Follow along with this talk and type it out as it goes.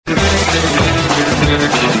All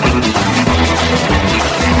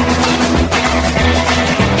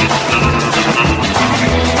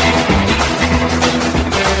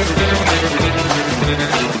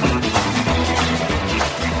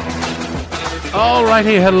right,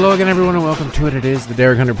 hey, hello again, everyone, and welcome to it. It is the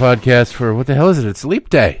Derek Hunter Podcast for, what the hell is it? It's Leap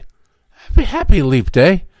Day. Happy Leap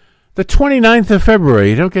Day. The 29th of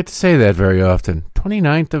February. You don't get to say that very often.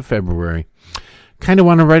 29th of February. Kind of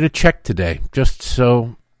want to write a check today, just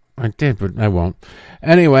so I did, but I won't.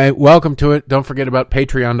 Anyway, welcome to it. Don't forget about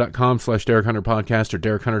patreon.com/Derek Hunter Podcast or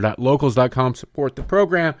DerekHunter.locals.com. Support the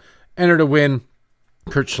program. Enter to win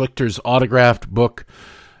Kurt Schlichter's autographed book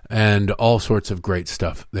and all sorts of great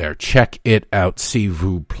stuff there. Check it out. S'il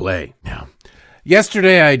vous plaît. Now,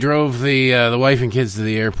 yesterday I drove the wife and kids to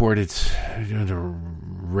the airport. It's the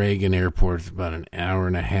Reagan Airport. It's about an hour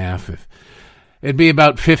and a half. It'd be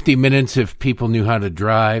about 50 minutes if people knew how to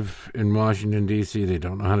drive in Washington, D.C. They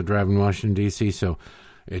don't know how to drive in Washington, D.C., so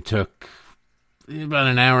it took about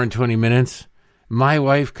an hour and 20 minutes. My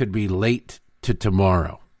wife could be late to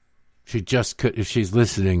tomorrow. She just could. If she's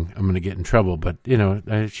listening, I'm going to get in trouble. But, you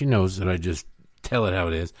know, she knows that I just tell it how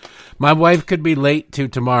it is. My wife could be late to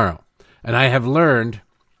tomorrow. And I have learned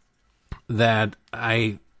that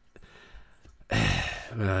I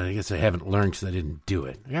guess I haven't learned because I didn't do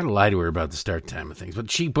it. I got to lie to her about the start time of things.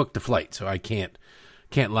 But she booked the flight, so I can't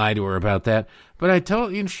lie to her about that. But I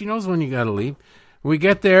told you, she knows when you got to leave. We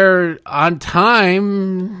get there on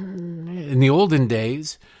time in the olden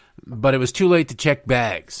days, but it was too late to check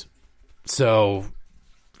bags. So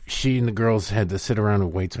she and the girls had to sit around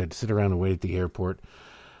and wait. So I had to sit around and wait at the airport.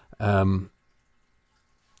 I'm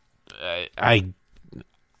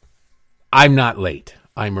not late.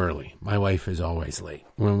 I'm early. My wife is always late.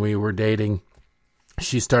 When we were dating,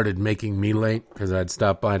 she started making me late because I'd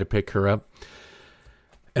stop by to pick her up.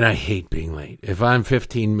 And I hate being late. If I'm not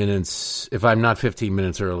 15 minutes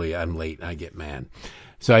early, I'm late. I get mad.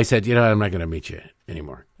 So I said, I'm not going to meet you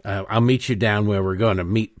anymore. I'll meet you down where we're going to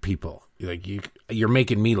meet people. You're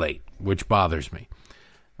making me late, which bothers me.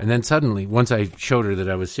 And then suddenly, once I showed her that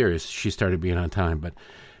I was serious, she started being on time. But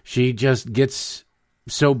she just gets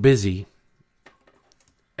so busy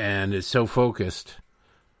and is so focused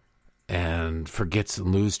and forgets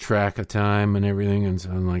and lose track of time and everything. And so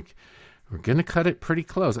I'm like, we're going to cut it pretty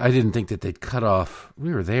close. I didn't think that they'd cut off.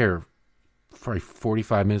 We were there for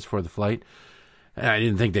 45 minutes before the flight. I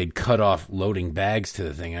didn't think they'd cut off loading bags to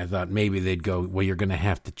the thing. I thought maybe they'd go, well, you're going to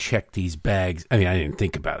have to check these bags. I mean, I didn't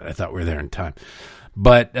think about it. I thought we were there in time.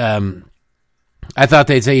 But I thought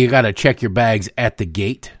they'd say you got to check your bags at the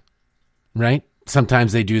gate, right?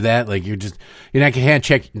 Sometimes they do that. Like you can't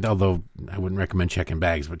check, although I wouldn't recommend checking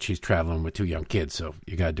bags, but she's traveling with 2 young kids, so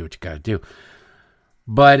you got to do what you got to do.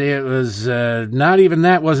 But it was not even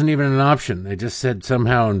that, wasn't even an option. They just said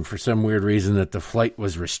somehow and for some weird reason that the flight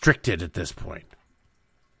was restricted at this point,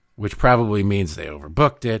 which probably means they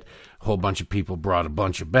overbooked it. A whole bunch of people brought a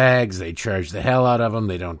bunch of bags. They charged the hell out of them.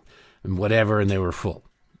 And they were full.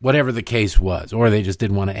 Whatever the case was. Or they just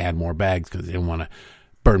didn't want to add more bags because they didn't want to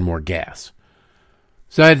burn more gas.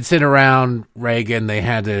 So I had to sit around Reagan. They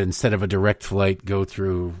had to, instead of a direct flight, go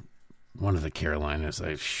through one of the Carolinas,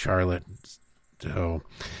 like Charlotte. So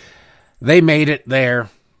they made it there.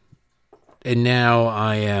 And now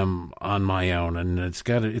I am on my own, and it's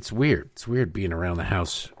weird. It's weird being around the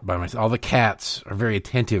house by myself. All the cats are very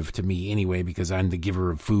attentive to me anyway because I'm the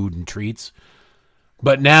giver of food and treats.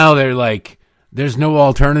 But now they're like, there's no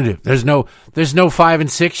alternative. There's no 5 and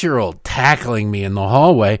 6-year-old tackling me in the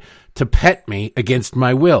hallway to pet me against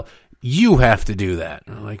my will. You have to do that.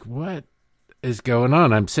 And I'm like, what is going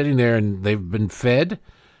on? I'm sitting there, and they've been fed.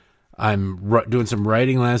 I'm doing some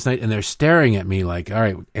writing last night, and they're staring at me like, all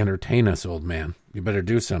right, entertain us, old man. You better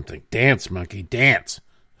do something. Dance, monkey, dance.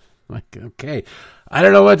 I'm like, okay. I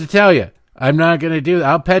don't know what to tell you. I'm not going to do that.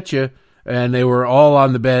 I'll pet you. And they were all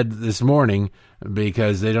on the bed this morning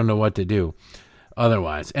because they don't know what to do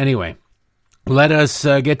otherwise. Anyway, let us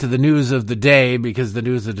get to the news of the day because the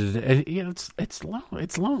news of the day, it's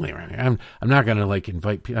lonely around here. I'm not going to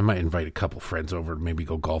invite people. I might invite a couple friends over to maybe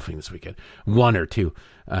go golfing this weekend. 1 or 2.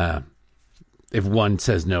 If one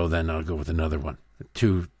says no, then I'll go with another one.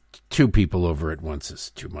 Two people over at once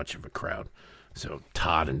is too much of a crowd. So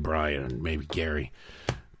Todd and Brian and maybe Gary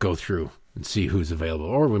go through and see who's available.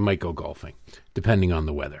 Or we might go golfing, depending on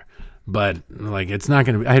the weather. But, it's not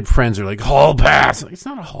going to be... I had friends who are like, hall pass. It's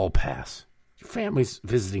not a hall pass. Your family's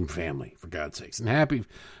visiting family, for God's sakes. And happy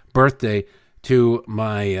birthday to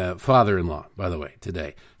my father-in-law, by the way,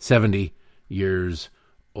 today. 70 years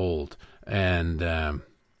old. And,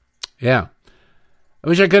 yeah. I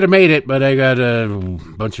wish I could have made it, but I got a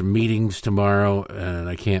bunch of meetings tomorrow, and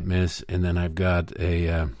I can't miss. And then I've got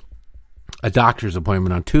a doctor's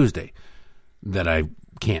appointment on Tuesday that I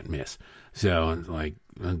can't miss. So, like,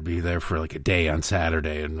 I'd be there for like a day on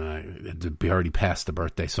Saturday, and it'd be already past the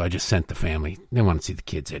birthday. So I just sent the family. They want to see the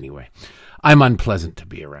kids anyway. I'm unpleasant to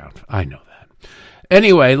be around. I know that.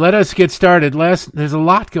 Anyway, let us get started. There's a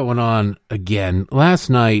lot going on again.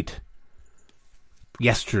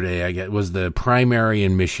 Yesterday, I guess, was the primary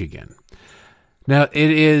in Michigan. Now,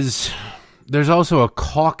 there's also a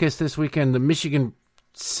caucus this weekend. The Michigan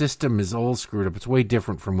system is all screwed up. It's way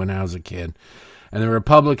different from when I was a kid. And the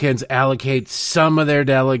Republicans allocate some of their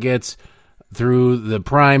delegates through the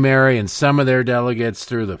primary and some of their delegates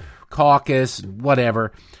through the caucus,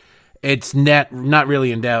 whatever. It's not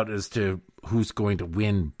really in doubt as to who's going to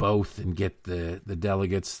win both and get the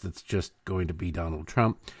delegates. That's just going to be Donald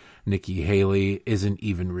Trump. Nikki Haley isn't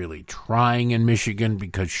even really trying in Michigan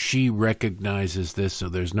because she recognizes this, so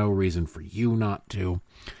there's no reason for you not to.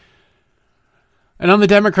 And on the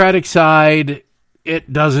Democratic side,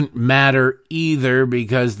 it doesn't matter either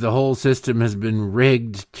because the whole system has been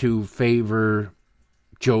rigged to favor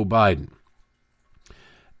Joe Biden.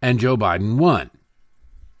 And Joe Biden won.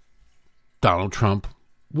 Donald Trump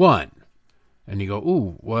won. And you go,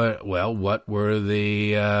 ooh, what were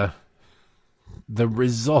the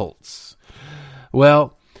results?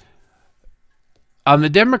 Well, on the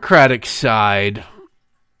Democratic side,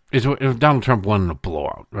 Donald Trump won in a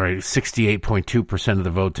blowout, right? 68.2% of the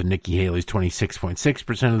vote to Nikki Haley's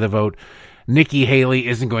 26.6% of the vote. Nikki Haley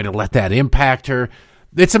isn't going to let that impact her.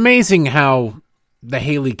 It's amazing how the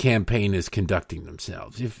Haley campaign is conducting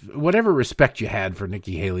themselves. If whatever respect you had for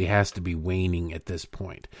Nikki Haley has to be waning at this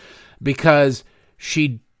point, because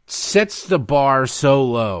she sets the bar so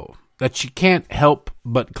low that she can't help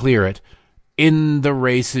but clear it in the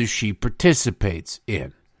races she participates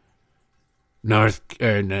in.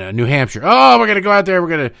 New Hampshire. Oh, we're going to go out there. We're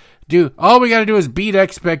going to do, all we got to do is beat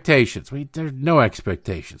expectations. There's no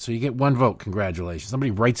expectations. So you get one vote. Congratulations.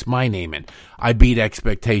 Somebody writes my name in. I beat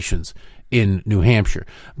expectations in New Hampshire.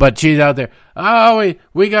 But she's out there. Oh,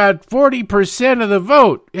 we got 40% of the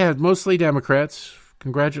vote. Yeah, mostly Democrats.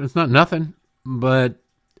 Congratulations. It's not nothing, but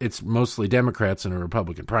it's mostly Democrats in a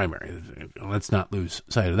Republican primary. Let's not lose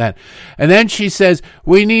sight of that. And then she says,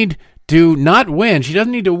 we need to not win. She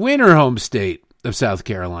doesn't need to win her home state of South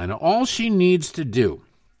Carolina. All she needs to do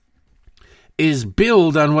is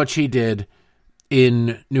build on what she did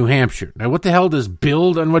in New Hampshire. Now, what the hell does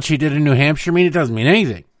build on what she did in New Hampshire mean? It doesn't mean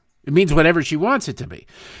anything. It means whatever she wants it to be.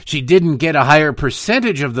 She didn't get a higher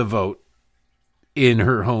percentage of the vote in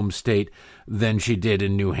her home state than she did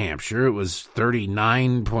in New Hampshire. It was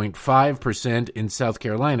 39.5% in South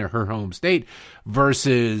Carolina, her home state,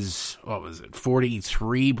 versus,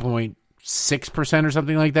 43.6% or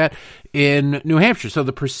something like that in New Hampshire. So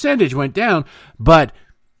the percentage went down, but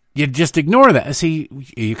you just ignore that. See,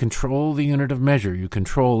 you control the unit of measure. You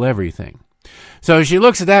control everything. So she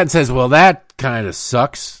looks at that and says, well, that kind of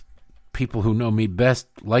sucks. People who know me best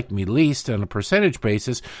like me least on a percentage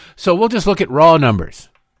basis. So we'll just look at raw numbers.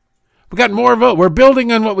 We got more vote. We're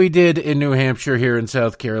building on what we did in New Hampshire here in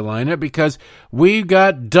South Carolina because we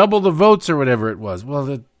got double the votes or whatever it was. Well,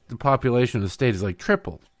 the population of the state is like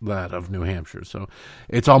triple that of New Hampshire. So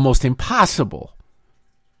it's almost impossible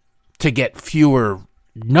to get fewer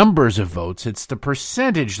numbers of votes. It's the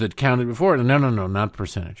percentage that counted before. No, not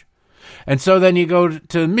percentage. And so then you go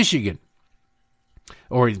to Michigan,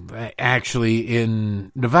 or actually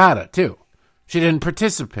in Nevada, too. She didn't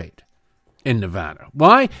participate in Nevada.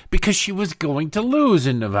 Why? Because she was going to lose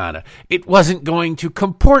in Nevada. It wasn't going to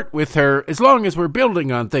comport with her, as long as we're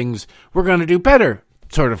building on things, we're going to do better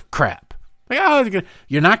sort of crap. Like, oh,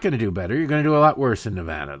 you're not going to do better. You're going to do a lot worse in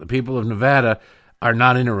Nevada. The people of Nevada are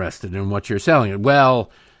not interested in what you're selling.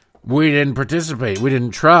 Well, we didn't participate. We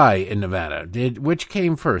didn't try in Nevada. Which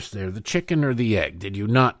came first there, the chicken or the egg? Did you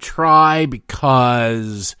not try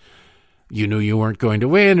because you knew you weren't going to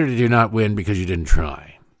win, or did you not win because you didn't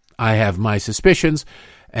try? I have my suspicions,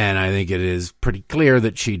 and I think it is pretty clear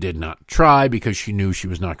that she did not try because she knew she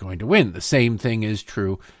was not going to win. The same thing is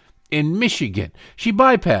true in Michigan. She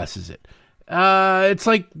bypasses it. It's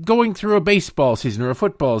like going through a baseball season or a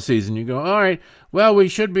football season. You go, all right, well, we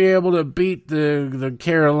should be able to beat the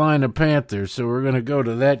Carolina Panthers, so we're going to go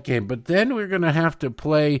to that game. But then we're going to have to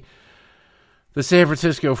play the San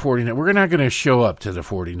Francisco 49ers. We're not going to show up to the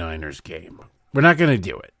 49ers game. We're not going to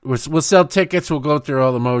do it. We'll sell tickets. We'll go through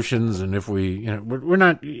all the motions, and if we're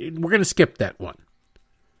going to skip that one.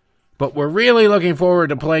 But we're really looking forward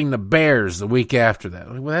to playing the Bears the week after that.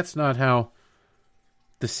 Well, that's not how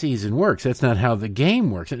the season works. That's not how the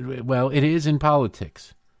game works. Well, it is in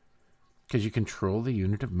politics. Because you control the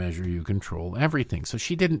unit of measure, you control everything. So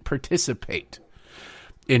she didn't participate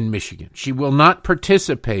in Michigan. She will not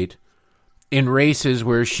participate in races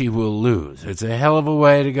where she will lose. It's a hell of a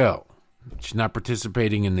way to go. She's not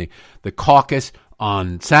participating in the caucus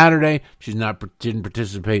on Saturday. Didn't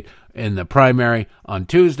participate in the primary on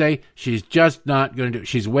Tuesday. She's just not going to do it.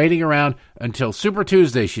 She's waiting around until Super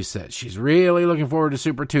Tuesday, she says. She's really looking forward to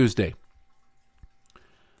Super Tuesday.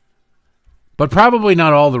 But probably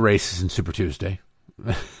not all the races in Super Tuesday.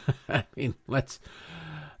 I mean, let's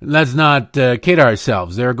not kid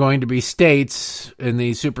ourselves. There are going to be states in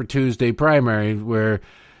the Super Tuesday primary where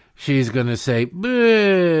she's going to say,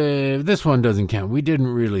 this one doesn't count. We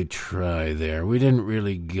didn't really try there. We didn't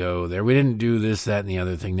really go there. We didn't do this, that, and the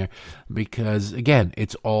other thing there. Because, again,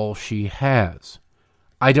 it's all she has.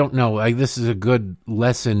 I don't know. This is a good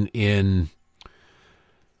lesson in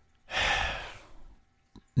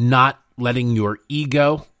not letting your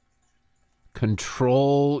ego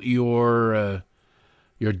control your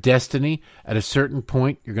destiny. At a certain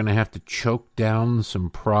point, you're going to have to choke down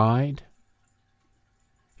some pride.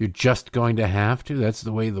 You're just going to have to. That's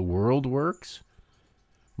the way the world works.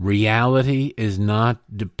 Reality is not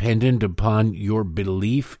dependent upon your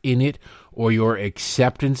belief in it or your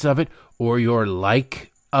acceptance of it or your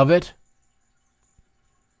like of it.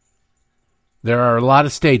 There are a lot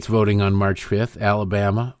of states voting on March 5th.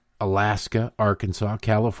 Alabama, Alaska, Arkansas,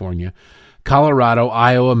 California, Colorado,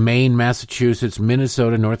 Iowa, Maine, Massachusetts,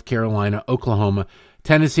 Minnesota, North Carolina, Oklahoma,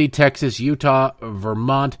 Tennessee, Texas, Utah,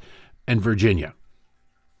 Vermont, and Virginia.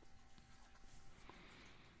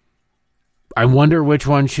 I wonder which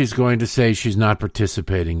one she's going to say she's not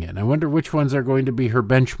participating in. I wonder which ones are going to be her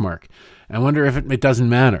benchmark. I wonder if it doesn't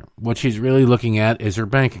matter. What she's really looking at is her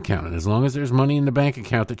bank account. And as long as there's money in the bank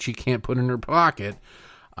account that she can't put in her pocket,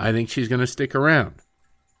 I think she's going to stick around.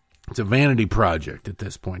 It's a vanity project at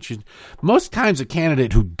this point. Most times a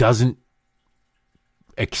candidate who doesn't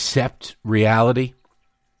accept reality,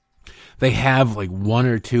 they have like one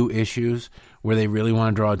or two issues where they really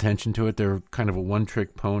want to draw attention to it. They're kind of a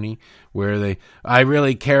one-trick pony where I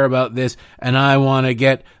really care about this, and I want to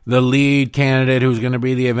get the lead candidate who's going to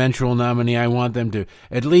be the eventual nominee. I want them to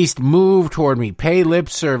at least move toward me, pay lip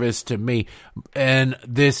service to me and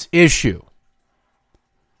this issue.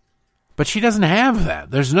 But she doesn't have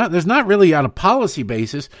that. There's not really on a policy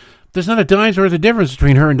basis, there's not a dime's worth of difference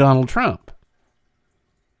between her and Donald Trump.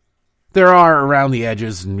 There are around the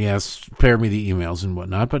edges, and yes, spare me the emails and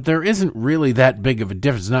whatnot, but there isn't really that big of a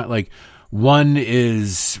difference. It's not like one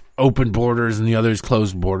is open borders and the other is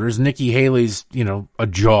closed borders. Nikki Haley's,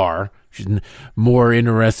 ajar. She's more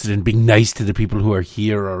interested in being nice to the people who are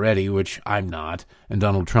here already, which I'm not, and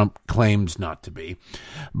Donald Trump claims not to be.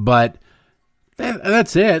 But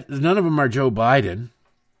that's it. None of them are Joe Biden.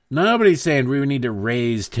 Nobody's saying we need to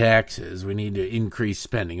raise taxes. We need to increase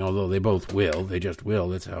spending, although they both will. They just will.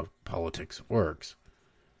 That's how politics works.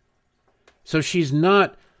 So she's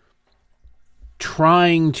not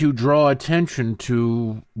trying to draw attention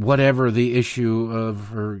to whatever the issue of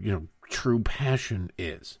her, true passion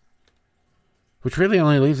is, which really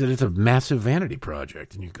only leaves it as a massive vanity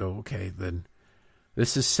project. And you go, okay, then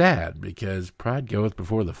this is sad because pride goeth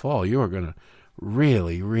before the fall. You are going to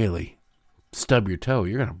really, really stub your toe.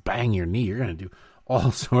 You're going to bang your knee. You're going to do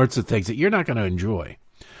all sorts of things that you're not going to enjoy.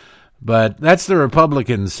 But that's the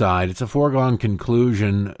Republican side. It's a foregone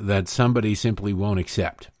conclusion that somebody simply won't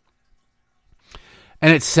accept.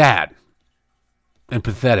 And it's sad and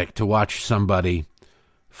pathetic to watch somebody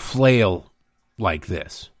flail like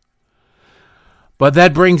this. But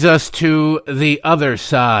that brings us to the other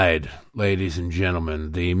side, ladies and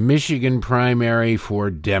gentlemen, the Michigan primary for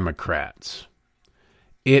Democrats.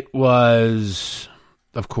 It was,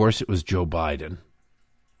 of course, it was Joe Biden.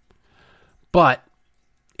 But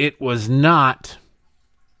it was not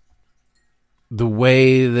the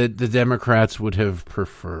way that the Democrats would have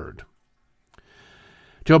preferred.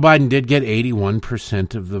 Joe Biden did get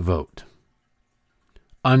 81% of the vote.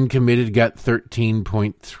 Uncommitted got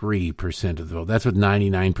 13.3% of the vote. That's with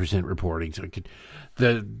 99% reporting. So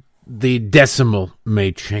the decimal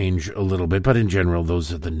may change a little bit, but in general,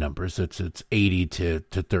 those are the numbers. It's 80 to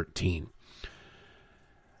 13.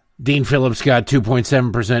 Dean Phillips got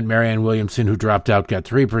 2.7%. Marianne Williamson, who dropped out, got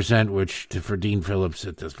 3%, which for Dean Phillips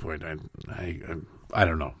at this point, I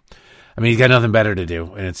don't know. I mean, he's got nothing better to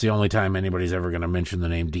do, and it's the only time anybody's ever going to mention the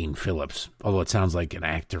name Dean Phillips, although it sounds like an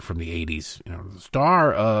actor from the 80s. The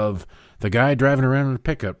star of The Guy Driving Around in a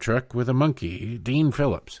Pickup Truck with a Monkey, Dean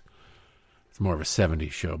Phillips. It's more of a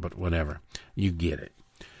 70s show, but whatever. You get it.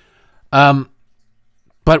 But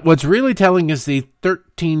But what's really telling is the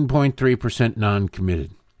 13.3%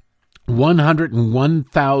 non-committed.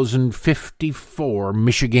 101,054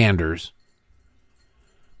 Michiganders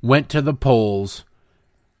went to the polls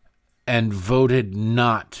and voted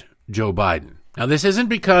not Joe Biden. Now, this isn't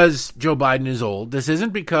because Joe Biden is old. This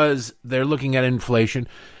isn't because they're looking at inflation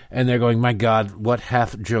and they're going, my God, what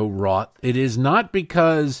hath Joe wrought? It is not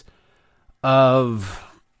because of,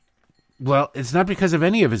 well, it's not because of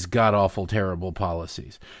any of his god-awful, terrible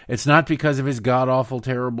policies. It's not because of his god-awful,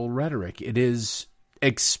 terrible rhetoric. It is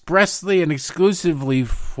expressly and exclusively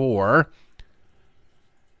for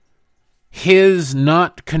his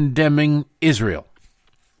not condemning Israel.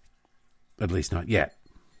 At least not yet.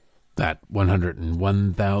 That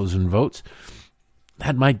 101,000 votes,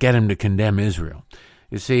 that might get him to condemn Israel.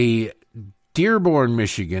 You see, Dearborn,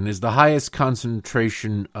 Michigan is the highest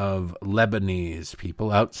concentration of Lebanese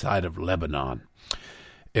people outside of Lebanon.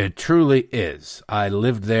 It truly is. I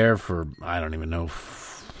lived there for, I don't even know,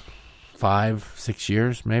 5-6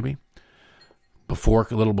 years maybe, a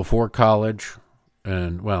little before college,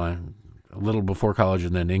 and well, a little before college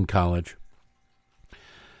and then in college.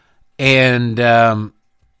 And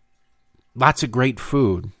lots of great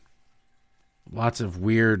food, lots of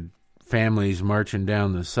weird families marching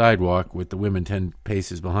down the sidewalk with the women 10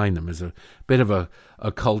 paces behind them. Is a bit of a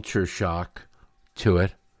culture shock to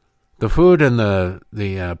it. The food and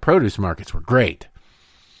the produce markets were great.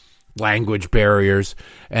 Language barriers.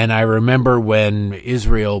 And I remember when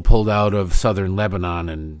Israel pulled out of southern Lebanon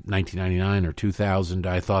in 1999 or 2000,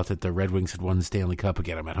 I thought that the Red Wings had won the Stanley Cup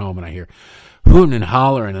again. I'm at home and I hear hooting and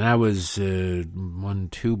hollering, and I was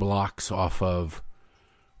 1-2 blocks off of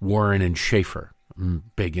Warren and Schaefer.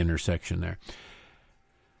 Big intersection there.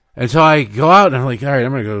 And so I go out and I'm like, all right,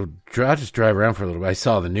 I'm going to go, I'll just drive around for a little bit. I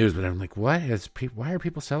saw the news, but I'm like, why are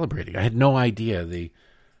people celebrating? I had no idea the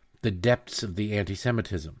depths of the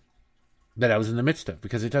anti-Semitism that I was in the midst of,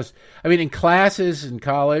 because it does, I mean, in classes in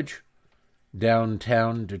college,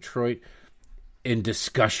 downtown Detroit, in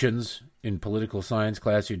discussions in political science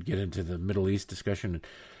class, you'd get into the Middle East discussion, and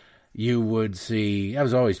you would see, I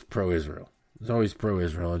was always pro-Israel. I was always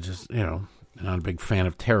pro-Israel. Just, not a big fan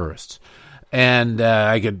of terrorists. And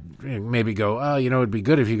I could maybe go, oh, it'd be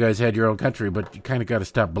good if you guys had your own country, but you kind of got to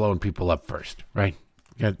stop blowing people up first, right?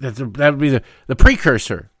 That would be the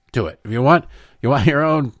precursor to it. If you want your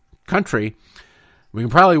own country, we can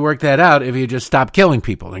probably work that out if you just stop killing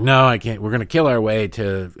people. Like, no, I can't. We're going to kill our way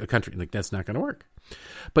to a country. Like, that's not going to work.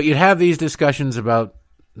 But you'd have these discussions about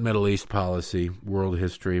Middle East policy, world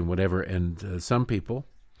history, and whatever, and some people,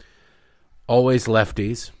 always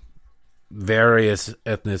lefties, various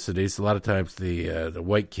ethnicities. A lot of times the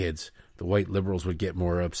white kids, the white liberals would get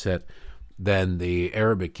more upset than the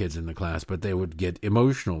Arabic kids in the class, but they would get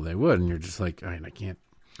emotional. They would, and you're just like, I can't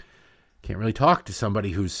really talk to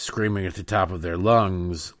somebody who's screaming at the top of their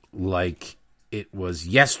lungs like it was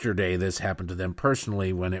yesterday this happened to them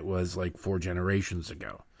personally when it was like 4 generations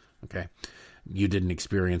ago. Okay? You didn't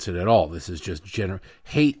experience it at all. This is just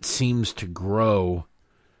hate seems to grow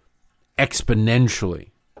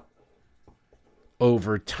exponentially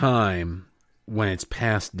over time when it's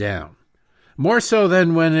passed down. More so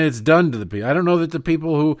than when it's done to the people. I don't know that the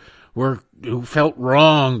people who felt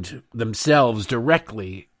wronged themselves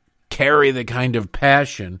directly carry the kind of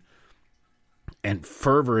passion and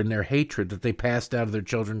fervor in their hatred that they passed out of their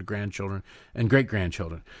children, grandchildren, and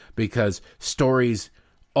great-grandchildren. Because stories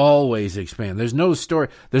always expand. There's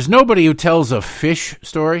nobody who tells a fish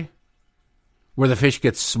story where the fish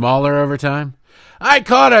gets smaller over time. I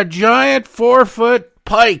caught a giant 4-foot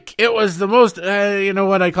pike. It was the most,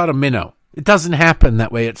 I caught a minnow. It doesn't happen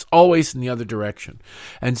that way. It's always in the other direction.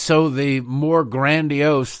 And so the more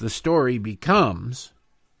grandiose the story becomes,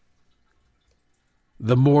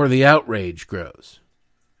 the more the outrage grows.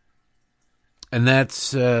 And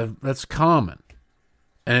that's common.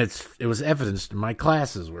 And it was evidenced in my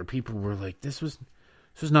classes where people were like, this was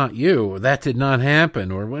not you, or that did not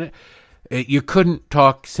happen, or what. You couldn't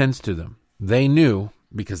talk sense to them. They knew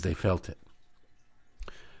because they felt it.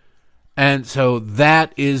 And so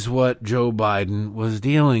that is what Joe Biden was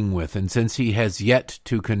dealing with. And since he has yet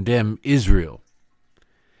to condemn Israel,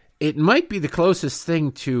 it might be the closest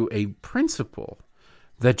thing to a principle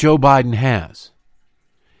that Joe Biden has.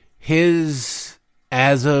 His,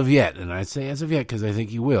 as of yet, and I say as of yet because I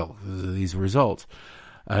think he will, because of these results,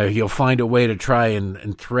 he'll find a way to try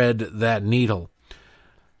and thread that needle.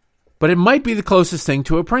 But it might be the closest thing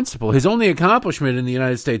to a principle. His only accomplishment in the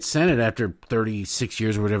United States Senate after 36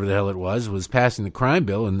 years or whatever the hell it was passing the crime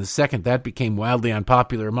bill. And the second that became wildly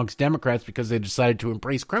unpopular amongst Democrats because they decided to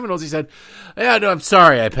embrace criminals, he said, yeah, no, I'm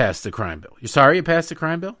sorry I passed the crime bill. You're sorry you passed the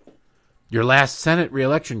crime bill? Your last Senate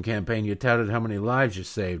re-election campaign, you touted how many lives you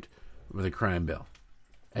saved with a crime bill.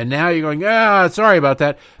 And now you're going, sorry about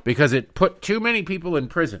that, because it put too many people in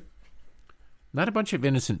prison. Not a bunch of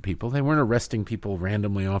innocent people. They weren't arresting people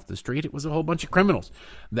randomly off the street. It was a whole bunch of criminals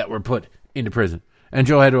that were put into prison. And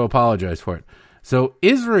Joe had to apologize for it. So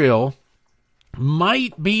Israel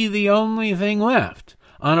might be the only thing left.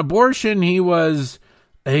 On abortion, he was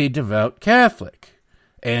a devout Catholic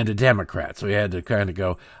and a Democrat. So he had to kind of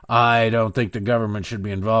go, I don't think the government should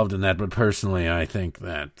be involved in that, but personally I think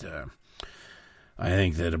that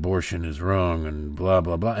abortion is wrong and blah,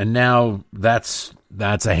 blah, blah. And now that's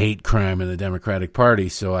a hate crime in the Democratic Party.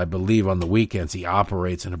 So I believe on the weekends he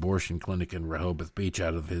operates an abortion clinic in Rehoboth Beach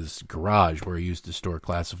out of his garage where he used to store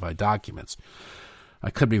classified documents.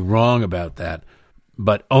 I could be wrong about that,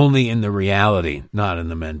 but only in the reality, not in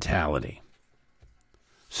the mentality.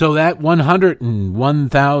 So that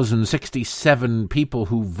 101,067 people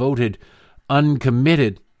who voted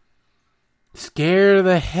uncommitted scare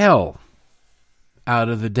the hell out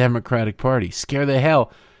of the Democratic Party. Scare the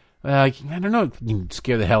hell. I don't know if you can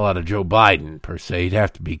scare the hell out of Joe Biden, per se. You'd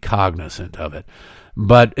have to be cognizant of it.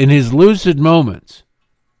 But in his lucid moments,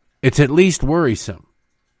 it's at least worrisome.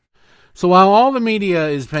 So while all the media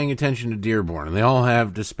is paying attention to Dearborn, and they all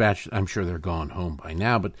have dispatched, I'm sure they're gone home by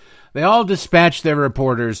now, but they all dispatch their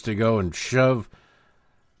reporters to go and shove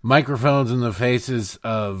microphones in the faces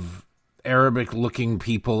of Arabic-looking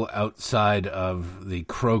people outside of the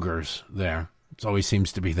Kroger's there. It always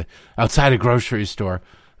seems to be outside a grocery store.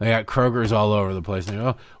 They got Kroger's all over the place. They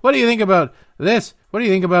go, what do you think about this? What do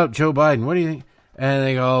you think about Joe Biden? What do you think? And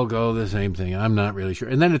they all go the same thing. I'm not really sure.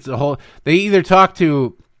 And then it's they either talk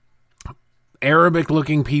to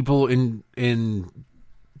Arabic-looking people in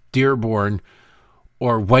Dearborn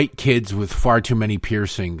or white kids with far too many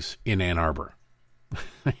piercings in Ann Arbor.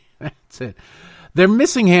 That's it. They're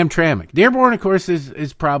missing Hamtramck. Dearborn, of course,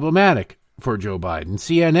 is problematic for Joe Biden.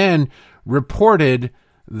 CNN reported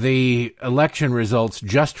the election results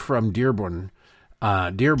just from Dearborn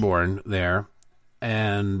there,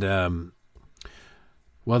 and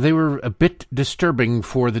they were a bit disturbing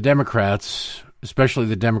for the Democrats, especially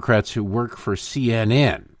the Democrats who work for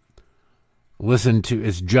CNN. Listen to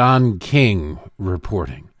is John King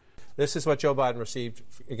reporting. This is what Joe Biden received.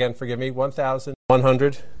 Again, forgive me,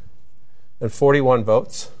 1,141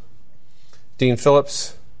 votes. Dean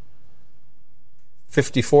Phillips,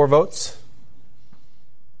 54 votes.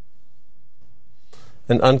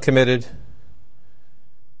 And uncommitted,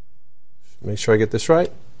 make sure I get this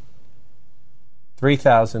right,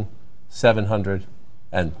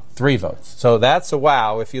 3,703 votes. So that's a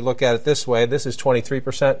wow. If you look at it this way, this is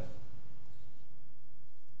 23%.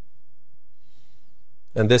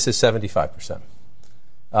 And this is 75%.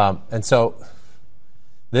 And so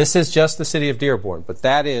this is just the city of Dearborn, but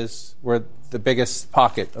that is where the biggest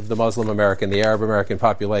pocket of the Muslim American, the Arab American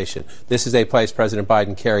population. This is a place President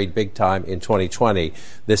Biden carried big time in 2020.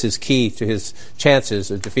 This is key to his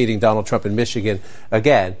chances of defeating Donald Trump in Michigan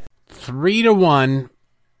again. 3-1,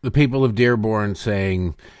 the people of Dearborn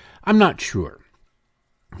saying, I'm not sure.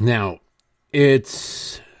 Now, they're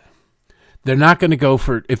not going to go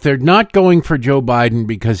for, if they're not going for Joe Biden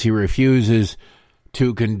because he refuses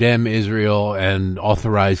to condemn Israel and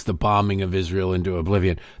authorize the bombing of Israel into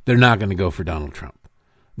oblivion, they're not going to go for Donald Trump.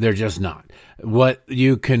 They're just not. What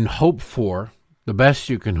you can hope for, the best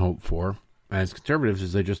you can hope for as conservatives,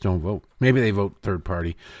 is they just don't vote. Maybe they vote third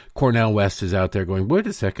party. Cornel West is out there going, wait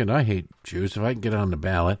a second, I hate Jews, if I can get on the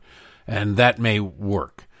ballot. And that may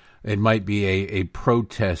work. It might be a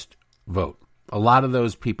protest vote. A lot of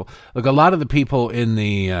those people, look, a lot of the people in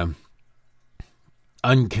the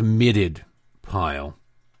uncommitted pile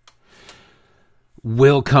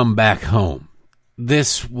will come back home.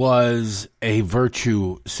 This was a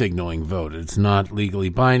virtue signaling vote. It's not legally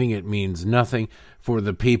binding. It means nothing for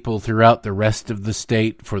the people throughout the rest of the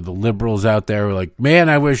state, for the liberals out there who are like, man,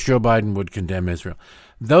 I wish Joe Biden would condemn Israel.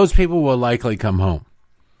 Those people will likely come home.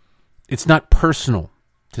 It's not personal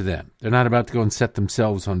to them. They're not about to go and set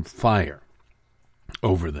themselves on fire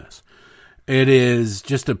over this. It is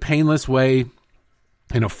just a painless way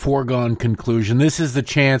and a foregone conclusion. This is the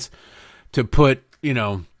chance to put,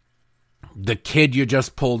 the kid you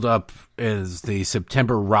just pulled up as the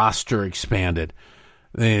September roster expanded.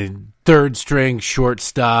 The third string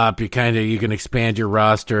shortstop, you can expand your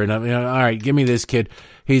roster and all right, give me this kid.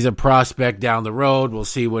 He's a prospect down the road. We'll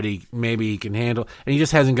see what maybe he can handle. And he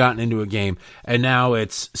just hasn't gotten into a game. And now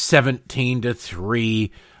it's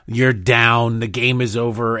 17-3. You're down. The game is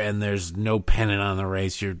over, and there's no pennant on the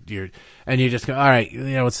race. You just go, all right.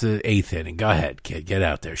 It's the eighth inning. Go ahead, kid. Get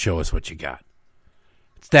out there. Show us what you got.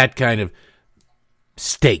 It's that kind of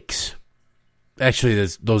stakes Actually,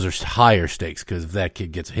 those are higher stakes because if that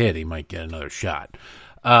kid gets hit, he might get another shot.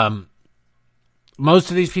 Most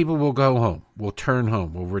of these people will go home,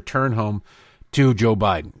 will return home to Joe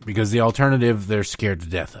Biden because the alternative they're scared to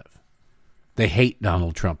death of. They hate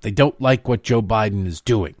Donald Trump. They don't like what Joe Biden is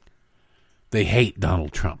doing. They hate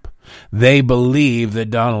Donald Trump. They believe that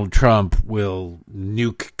Donald Trump will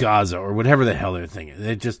nuke Gaza or whatever the hell their thing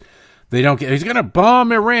is. They don't get, he's going to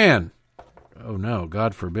bomb Iran. Oh no,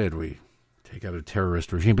 God forbid we take out a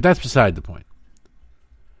terrorist regime. But that's beside the point.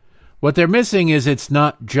 What they're missing is it's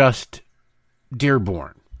not just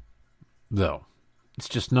Dearborn, though. It's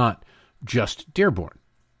just not just Dearborn.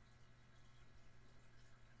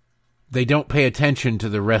 They don't pay attention to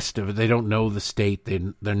the rest of it. They don't know the state.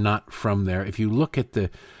 They're not from there. If you look at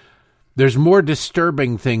there's more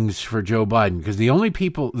disturbing things for Joe Biden because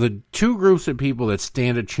the two groups of people that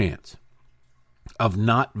stand a chance of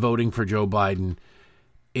not voting for Joe Biden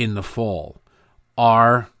in the fall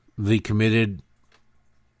are the committed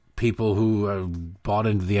people who bought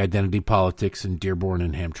into the identity politics in Dearborn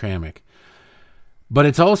and Hamtramck. But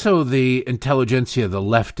it's also the intelligentsia, the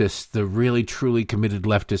leftists, the really truly committed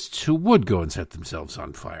leftists who would go and set themselves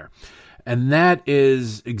on fire. And that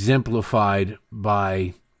is exemplified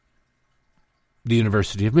by the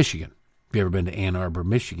University of Michigan. If you've ever been to Ann Arbor,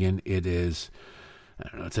 Michigan, it is,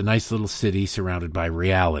 it's a nice little city surrounded by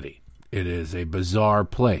reality. It is a bizarre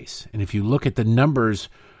place. And if you look at the numbers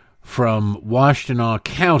from Washtenaw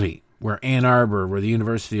County, where Ann Arbor, where the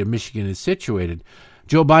University of Michigan is situated,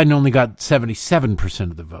 Joe Biden only got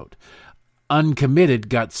 77% of the vote. Uncommitted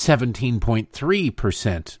got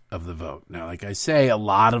 17.3% of the vote. Now, like I say, a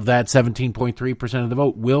lot of that 17.3% of the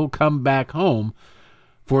vote will come back home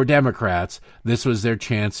for Democrats. This was their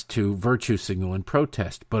chance to virtue signal and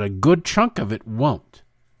protest. But a good chunk of it won't.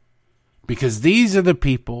 Because these are the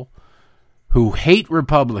people who hate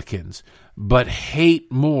Republicans, but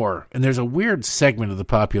hate more. And there's a weird segment of the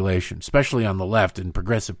population, especially on the left in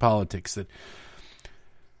progressive politics, that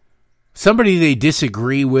somebody they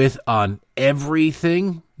disagree with on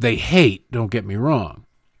everything, they hate, don't get me wrong.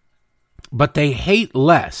 But they hate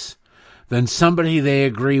less than somebody they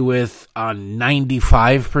agree with on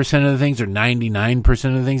 95% of the things or 99%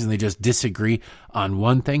 of the things, and they just disagree on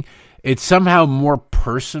one thing. It's somehow more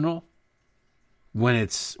personal when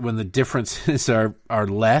the differences are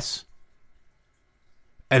less.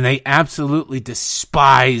 And they absolutely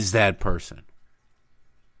despise that person.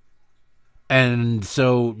 And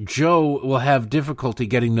so Joe will have difficulty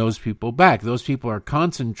getting those people back. Those people are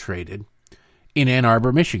concentrated in Ann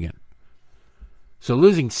Arbor, Michigan. So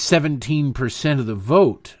losing 17% of the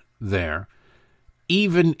vote there,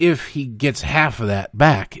 even if he gets half of that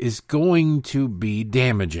back, is going to be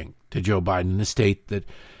damaging to Joe Biden in a state that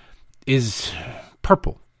is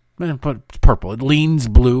purple. It's purple. It leans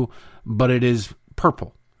blue, but it is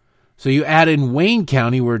purple. So you add in Wayne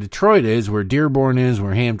County, where Detroit is, where Dearborn is,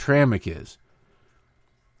 where Hamtramck is.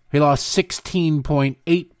 He lost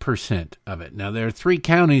 16.8% of it. Now, there are 3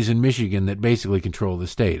 counties in Michigan that basically control the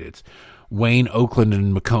state. It's Wayne, Oakland,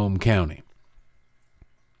 and Macomb County.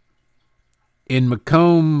 In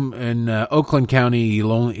Macomb and Oakland County, he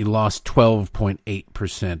lost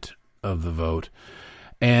 12.8% of the vote.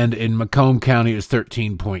 And in Macomb County, it was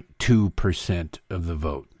 13.2% of the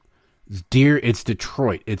vote. It's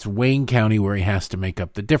Detroit. It's Wayne County where he has to make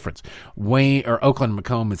up the difference. Oakland,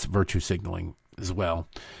 Macomb, it's virtue signaling as well.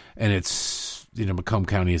 And it's, Macomb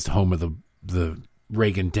County is the home of the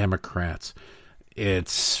Reagan Democrats.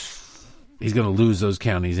 He's going to lose those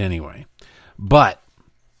counties anyway. But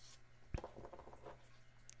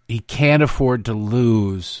he can't afford to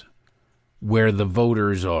lose where the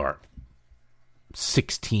voters are.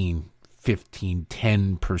 16, 15,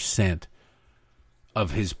 10%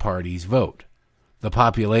 of his party's vote. The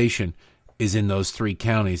population is in those 3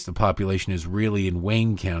 counties. The population is really in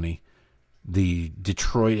Wayne County, the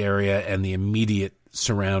Detroit area, and the immediate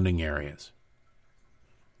surrounding areas.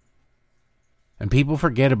 And people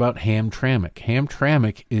forget about Hamtramck.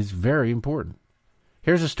 Hamtramck is very important.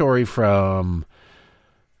 Here's a story from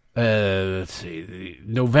November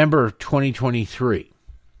 2023.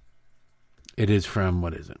 It is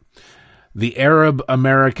from, the Arab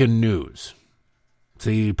American News.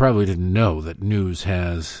 See, you probably didn't know that news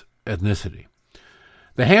has ethnicity.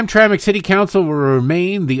 The Hamtramck City Council will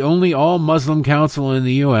remain the only all-Muslim council in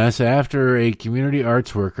the U.S. after a community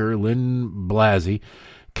arts worker, Lynn Blasey,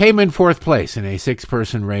 came in 4th place in a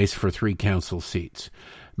 6-person race for 3 council seats.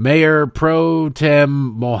 Mayor Pro Tem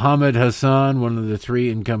Mohammed Hassan, one of the 3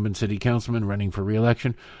 incumbent city councilmen running for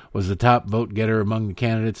re-election, was the top vote getter among the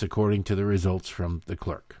candidates, according to the results from the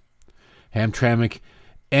clerk. Hamtramck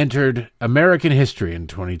entered American history in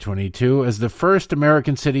 2022 as the first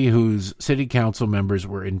American city whose city council members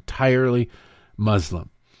were entirely Muslim.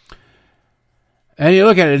 And you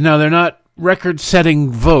look at it, now they're not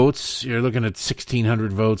record-setting votes. You're looking at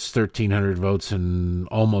 1,600 votes, 1,300 votes, and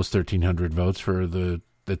almost 1,300 votes for the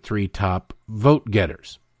three top vote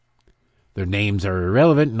getters. Their names are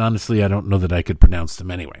irrelevant, and honestly, I don't know that I could pronounce them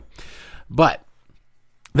anyway. But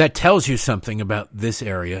that tells you something about this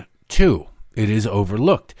area, too. It is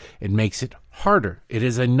overlooked. It makes it harder. It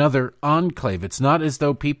is another enclave. It's not as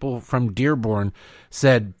though people from Dearborn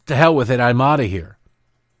said, to hell with it, I'm out of here.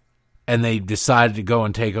 And they decided to go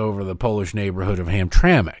and take over the Polish neighborhood of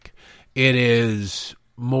Hamtramck. It is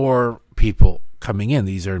more people coming in.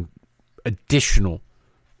 These are additional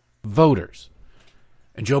voters.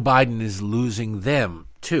 And Joe Biden is losing them,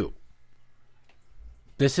 too.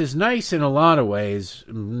 This is nice in a lot of ways.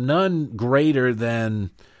 None greater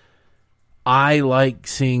than I like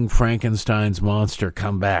seeing Frankenstein's monster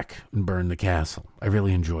come back and burn the castle. I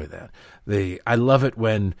really enjoy that. I love it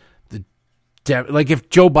when like if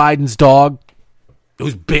Joe Biden's dog,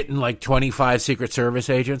 who's bitten like 25 Secret Service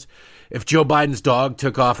agents, if Joe Biden's dog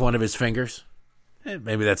took off one of his fingers,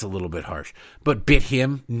 maybe that's a little bit harsh, but bit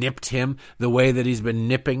him, nipped him the way that he's been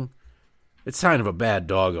nipping, it's a sign of a bad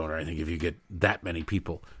dog owner. I think if you get that many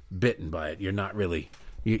people bitten by it, you're not really,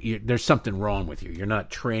 there's something wrong with you. You're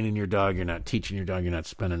not training your dog, you're not teaching your dog, you're not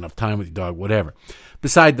spending enough time with your dog, whatever.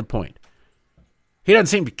 Beside the point. He doesn't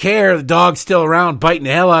seem to care. The dog's still around biting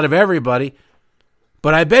the hell out of everybody.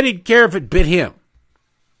 But I bet he'd care if it bit him.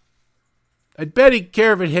 I'd bet he'd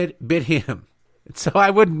care if it bit him. So I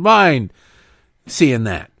wouldn't mind seeing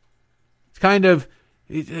that. It's kind of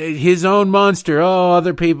his own monster. Oh,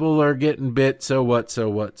 other people are getting bit. So what, so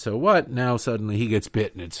what, so what? Now suddenly he gets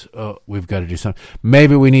bit and it's, oh, we've got to do something.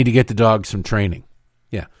 Maybe we need to get the dog some training.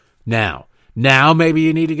 Yeah. Now maybe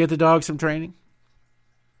you need to get the dog some training.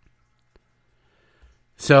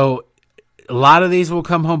 So a lot of these will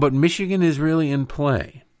come home, but Michigan is really in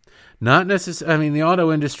play. Not necessarily. I mean, the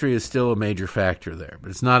auto industry is still a major factor there,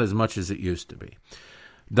 but it's not as much as it used to be.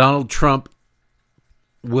 Donald Trump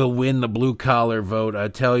will win the blue-collar vote. I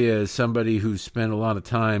tell you, as somebody who's spent a lot of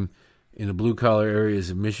time in the blue-collar areas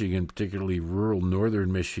of Michigan, particularly rural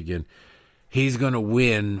northern Michigan, he's going to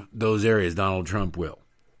win those areas. Donald Trump will.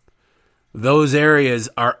 Those areas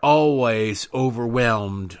are always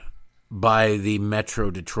overwhelmed by the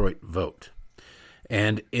Metro Detroit vote.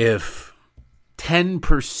 And if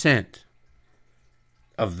 10%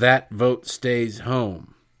 of that vote stays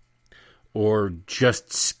home or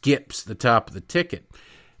just skips the top of the ticket,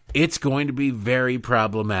 it's going to be very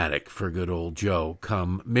problematic for good old Joe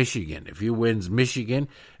come Michigan. If he wins Michigan,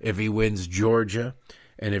 if he wins Georgia,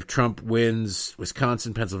 and if Trump wins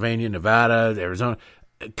Wisconsin, Pennsylvania, Nevada, Arizona,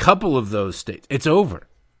 a couple of those states, it's over.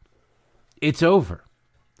 It's over.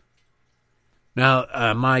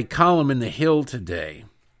 Now, my column in The Hill today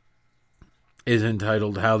is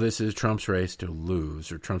entitled, How This is Trump's Race to Lose,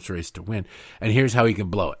 or Trump's Race to Win, and here's how he can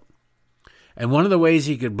blow it. And one of the ways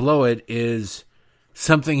he could blow it is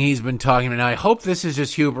something he's been talking about. Now, I hope this is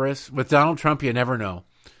just hubris. With Donald Trump, you never know.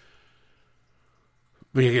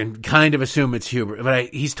 But you can kind of assume it's hubris.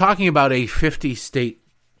 But he's talking about a 50-state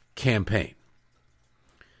campaign.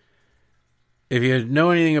 If you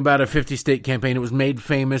know anything about a 50-state campaign, it was made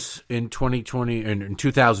famous in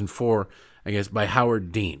 2004, I guess, by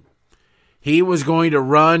Howard Dean. He was going to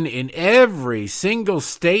run in every single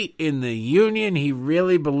state in the union. He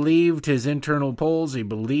really believed his internal polls. He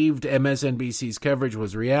believed MSNBC's coverage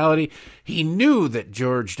was reality. He knew that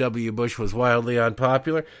George W. Bush was wildly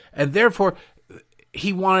unpopular, and therefore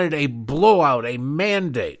he wanted a blowout, a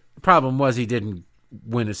mandate. The problem was he didn't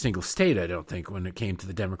win a single state, I don't think, when it came to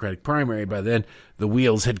the Democratic primary. By then, the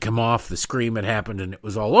wheels had come off, the scream had happened, and it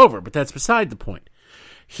was all over. But that's beside the point.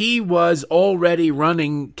 He was already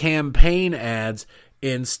running campaign ads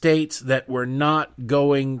in states that were not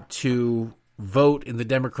going to vote in the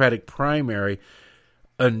Democratic primary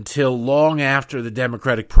until long after the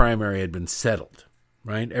Democratic primary had been settled,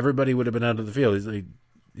 right? Everybody would have been out of the field. He's like,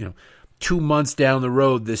 2 months down the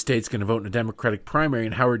road, this state's going to vote in a Democratic primary,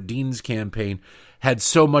 and Howard Dean's campaign had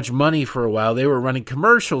so much money for a while, they were running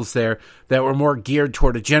commercials there that were more geared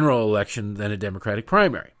toward a general election than a Democratic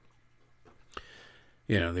primary.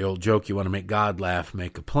 The old joke, you want to make God laugh,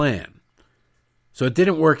 make a plan. So it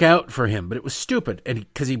didn't work out for him, but it was stupid. And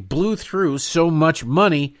because he blew through so much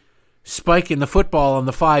money spiking the football on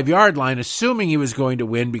the 5-yard line, assuming he was going to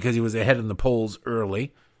win because he was ahead in the polls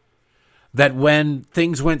early, that when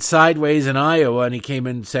things went sideways in Iowa and he came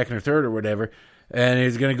in second or third or whatever, and he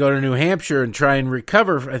was going to go to New Hampshire and try and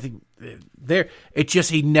recover, I think,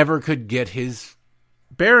 he never could get his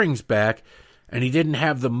bearings back, and he didn't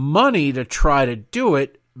have the money to try to do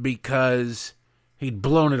it because he'd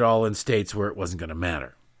blown it all in states where it wasn't going to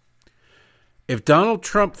matter. If Donald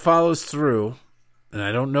Trump follows through, and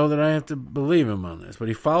I don't know that I have to believe him on this, but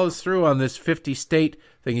he follows through on this 50-state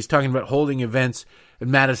thing. He's talking about holding events at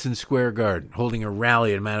Madison Square Garden, holding a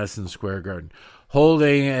rally at Madison Square Garden,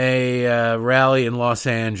 holding a rally in Los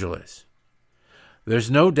Angeles. There's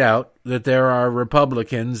no doubt that there are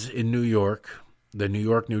Republicans in New York, the New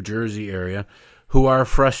York, New Jersey area, who are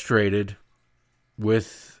frustrated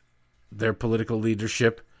with their political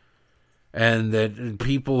leadership, and that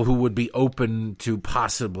people who would be open to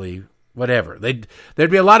possibly whatever.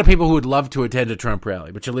 There'd be a lot of people who would love to attend a Trump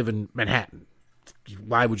rally, but you live in Manhattan.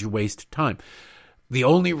 Why would you waste time? The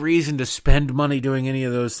only reason to spend money doing any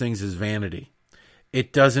of those things is vanity.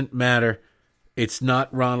 It doesn't matter. It's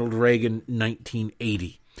not Ronald Reagan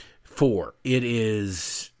 1984. It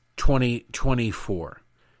is 2024.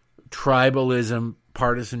 Tribalism,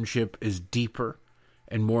 partisanship is deeper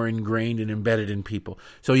and more ingrained and embedded in people.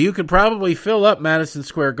 So you could probably fill up Madison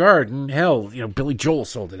Square Garden. Hell, Billy Joel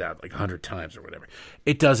sold it out like 100 times or whatever.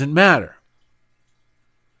 It doesn't matter.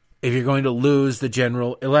 If you're going to lose the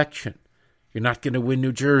general election, you're not going to win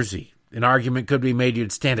New Jersey. An argument could be made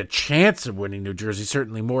you'd stand a chance of winning New Jersey,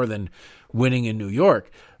 certainly more than winning in New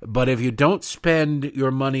York. But if you don't spend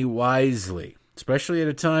your money wisely, especially at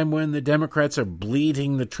a time when the Democrats are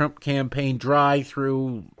bleeding the Trump campaign dry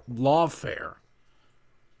through lawfare,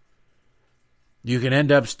 you can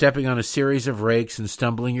end up stepping on a series of rakes and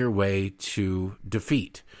stumbling your way to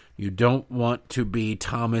defeat. You don't want to be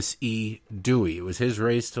Thomas E. Dewey. It was his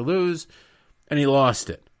race to lose, and he lost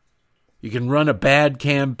it. You can run a bad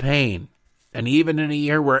campaign, and even in a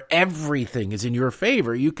year where everything is in your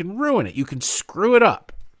favor, you can ruin it. You can screw it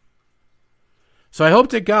up. So I hope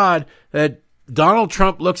to God that Donald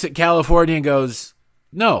Trump looks at California and goes,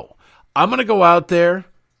 no, I'm going to go out there.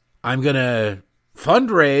 I'm going to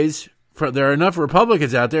fundraise. There are enough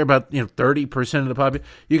Republicans out there, about 30% of the population.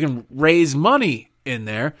 You can raise money in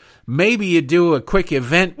there. Maybe you do a quick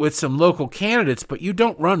event with some local candidates, but you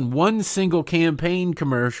don't run one single campaign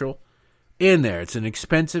commercial in there. It's an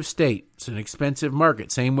expensive state. It's an expensive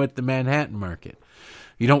market. Same with the Manhattan market.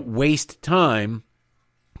 You don't waste time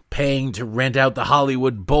paying to rent out the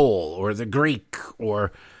Hollywood Bowl or the Greek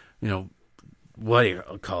or, what do you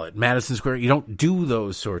call it, Madison Square. You don't do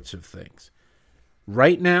those sorts of things.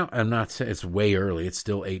 Right now, I'm not saying it's way early. It's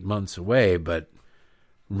still 8 months away, but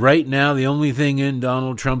right now, the only thing in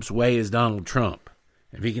Donald Trump's way is Donald Trump.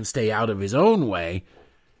 If he can stay out of his own way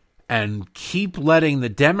and keep letting the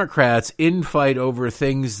Democrats infight over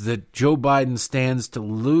things that Joe Biden stands to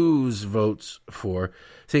lose votes for.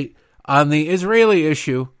 See, on the Israeli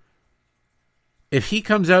issue, if he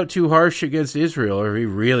comes out too harsh against Israel, or he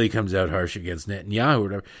really comes out harsh against Netanyahu or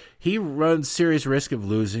whatever, he runs serious risk of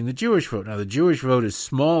losing the Jewish vote. Now, the Jewish vote is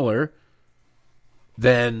smaller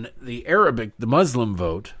than the Muslim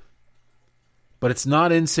vote, but it's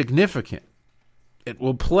not insignificant. It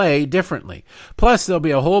will play differently. Plus, there'll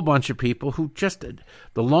be a whole bunch of people who just,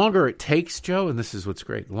 the longer it takes Joe, and this is what's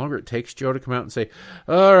great, the longer it takes Joe to come out and say,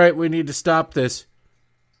 all right, we need to stop this,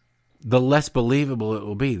 the less believable it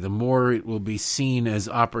will be, the more it will be seen as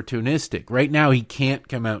opportunistic. Right now, he can't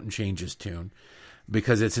come out and change his tune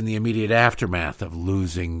because it's in the immediate aftermath of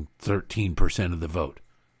losing 13% of the vote.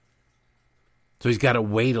 So he's got to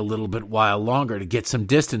wait a little bit while longer to get some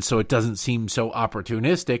distance so it doesn't seem so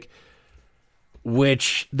opportunistic,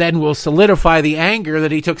 which then will solidify the anger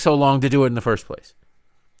that he took so long to do it in the first place.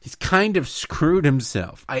 He's kind of screwed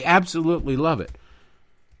himself. I absolutely love it.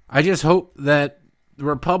 I just hope that the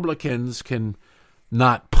Republicans can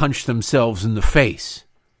not punch themselves in the face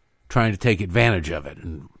trying to take advantage of it.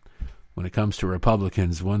 And when it comes to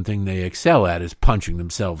Republicans, one thing they excel at is punching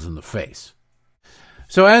themselves in the face.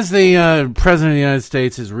 So as the President of the United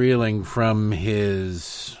States is reeling from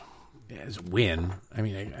his win, I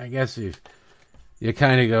mean, I guess you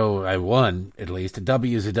kind of go, I won, at least. A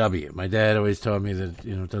W is a W. My dad always taught me that,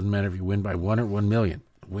 it doesn't matter if you win by 1 or 1 million.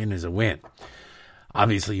 A win is a win.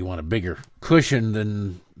 Obviously, you want a bigger cushion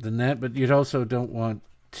than that, but you also don't want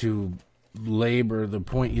to labor the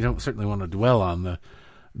point. You don't certainly want to dwell on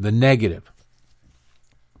the negative.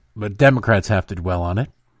 But Democrats have to dwell on it.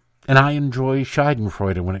 And I enjoy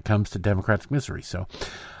Schadenfreude when it comes to Democratic misery, so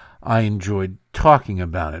I enjoyed talking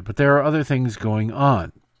about it. But there are other things going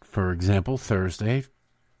on. For example, Thursday,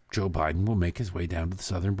 Joe Biden will make his way down to the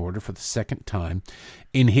southern border for the second time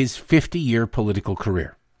in his 50-year political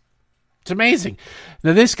career. It's amazing.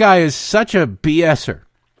 Now, this guy is such a BSer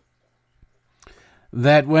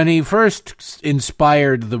that when he first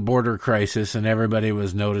inspired the border crisis and everybody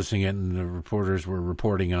was noticing it and the reporters were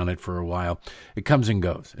reporting on it for a while, it comes and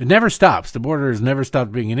goes. It never stops. The border has never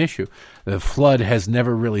stopped being an issue. The flood has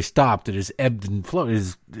never really stopped. It has ebbed and flowed. It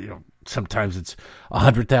is, sometimes it's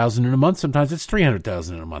 100,000 in a month. Sometimes it's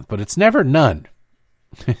 300,000 in a month. But it's never none.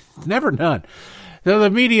 It's never none. So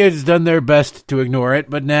the media has done their best to ignore it,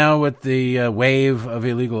 but now with the wave of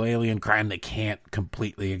illegal alien crime, they can't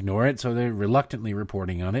completely ignore it, so they're reluctantly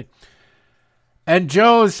reporting on it. And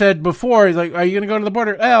Joe said before, he's like, are you going to go to the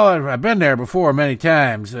border? Well, I've been there before many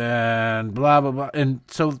times, and blah, blah, blah. And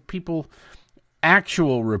so people,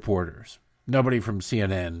 actual reporters, nobody from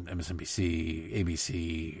CNN, MSNBC,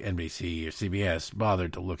 ABC, NBC, or CBS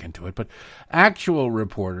bothered to look into it, but actual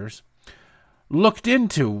reporters looked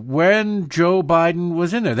into when Joe Biden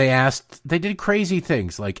was in there. They did crazy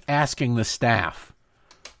things like asking the staff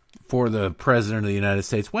for the president of the United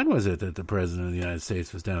States, when was it that the president of the United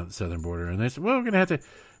States was down at the southern border? And they said, well, we're going to have to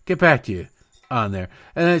get back to you on there.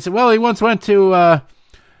 And they said, well, he once spent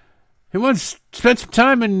some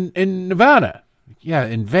time in Nevada. Yeah,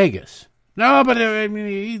 in Vegas. No, but I mean,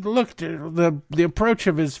 he looked at the approach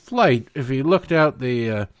of his flight. If he looked out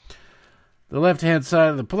the left-hand side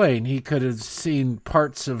of the plane, he could have seen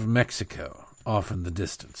parts of Mexico off in the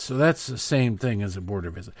distance. So that's the same thing as a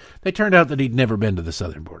border visit. They turned out that he'd never been to the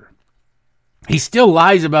southern border. He still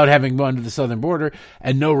lies about having gone to the southern border,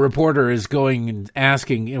 and no reporter is going and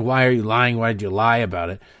asking, why are you lying? Why did you lie about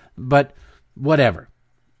it? But whatever.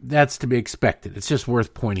 That's to be expected. It's just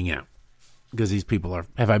worth pointing out. Because these people are,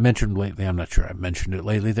 have I mentioned lately? I'm not sure I've mentioned it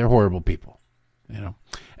lately. They're horrible people, And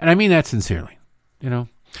I mean that sincerely,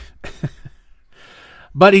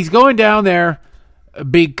 But he's going down there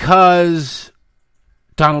because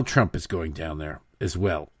Donald Trump is going down there as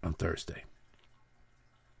well on Thursday.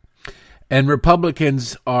 And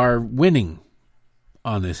Republicans are winning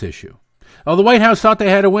on this issue. Oh, the White House thought they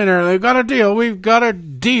had a winner. They've got a deal. We've got a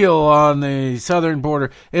deal on the southern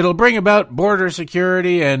border. It'll bring about border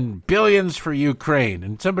security and billions for Ukraine.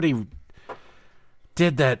 And somebody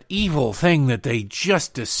did that evil thing that they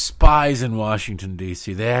just despise in Washington,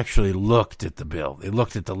 D.C. They actually looked at the bill. They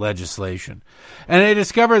looked at the legislation. And they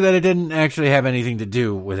discovered that it didn't actually have anything to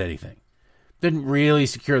do with anything. Didn't really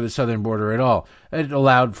secure the southern border at all. It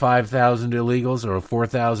allowed 5,000 illegals or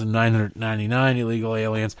 4,999 illegal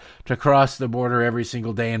aliens to cross the border every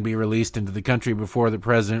single day and be released into the country before the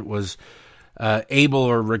president was able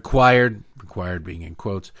or required being in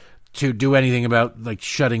quotes, to do anything about like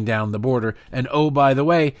shutting down the border. And oh, by the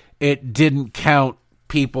way, it didn't count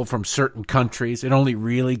people from certain countries. It only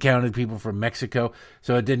really counted people from Mexico.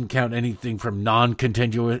 So it didn't count anything from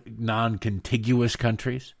non-contiguous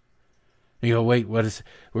countries. You go, wait,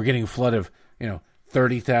 we're getting a flood of,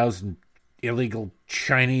 30,000 illegal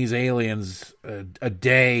Chinese aliens a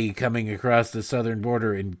day coming across the southern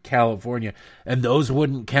border in California, and those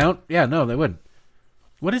wouldn't count? Yeah, no, they wouldn't.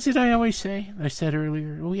 What is it I always say? I said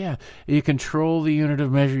earlier, oh yeah, you control the unit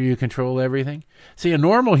of measure, you control everything. See, a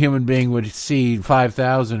normal human being would see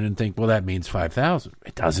 5,000 and think, well, that means 5,000.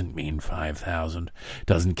 It doesn't mean 5,000. It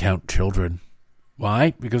doesn't count children.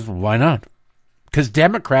 Why? Because why not? Because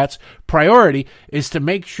Democrats' priority is to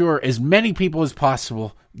make sure as many people as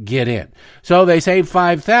possible get in. So they say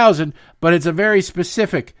 5,000, but it's a very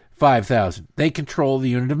specific 5,000. They control the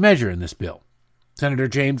unit of measure in this bill. Senator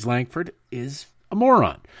James Lankford is a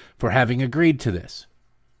moron for having agreed to this.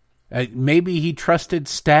 Maybe he trusted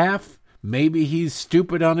staff. Maybe he's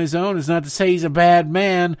stupid on his own. It's not to say he's a bad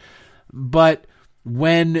man, but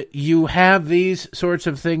when you have these sorts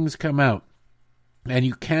of things come out and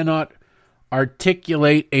you cannot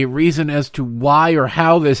articulate a reason as to why or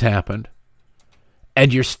how this happened,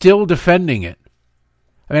 and you're still defending it.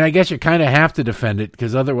 I mean, I guess you kind of have to defend it,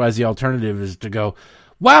 because otherwise the alternative is to go,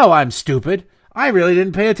 wow, I'm stupid. I really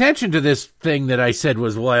didn't pay attention to this thing that I said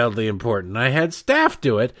was wildly important. I had staff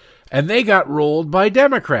do it, and they got rolled by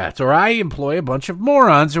Democrats. Or I employ a bunch of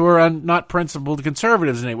morons who are not principled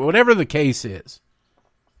conservatives anymore. Whatever the case is.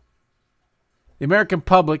 The American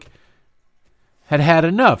public had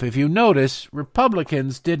enough. If you notice,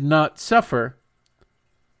 Republicans did not suffer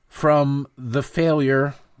from the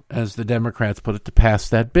failure, as the Democrats put it, to pass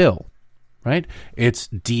that bill, right? It's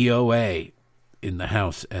DOA in the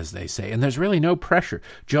House, as they say, and there's really no pressure.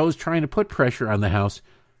 Joe's trying to put pressure on the House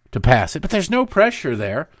to pass it, but there's no pressure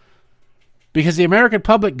there because the American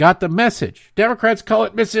public got the message. Democrats call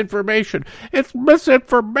it misinformation. It's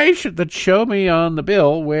misinformation. That show me on the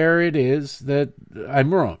bill where it is that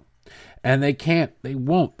I'm wrong. And they can't, they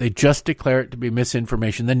won't. They just declare it to be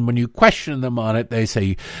misinformation. Then when you question them on it, they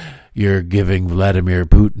say, you're giving Vladimir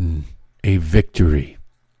Putin a victory.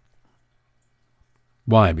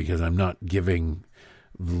 Why? Because I'm not giving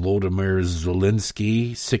Volodymyr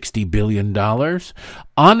Zelensky $60 billion?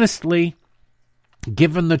 Honestly,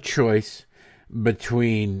 given the choice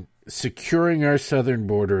between securing our southern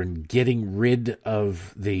border and getting rid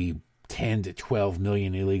of the 10 to 12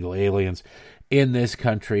 million illegal aliens in this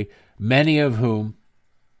country, many of whom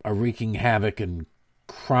are wreaking havoc and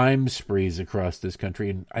crime sprees across this country,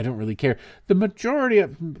 and I don't really care. The majority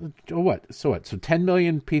of, what? So 10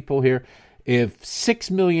 million people here. If 6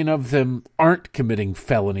 million of them aren't committing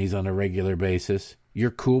felonies on a regular basis, you're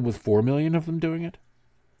cool with 4 million of them doing it?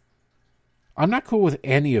 I'm not cool with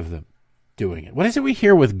any of them doing it. What is it we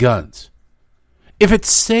hear with guns? If it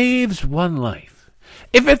saves one life,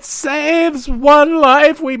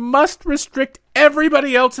 we must restrict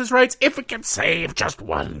everybody else's rights if it can save just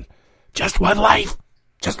one life.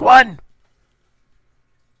 Just one.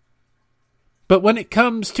 But when it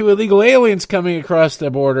comes to illegal aliens coming across the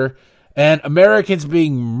border and Americans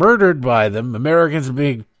being murdered by them, Americans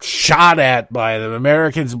being shot at by them,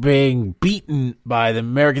 Americans being beaten by them,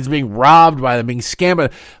 Americans being robbed by them, being scammed by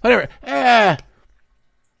them, whatever,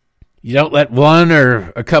 you don't let one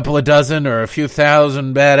or a couple of dozen or a few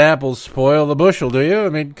thousand bad apples spoil the bushel, do you? I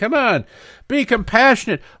mean, come on. Be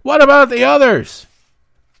compassionate. What about the others?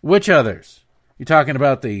 Which others? You talking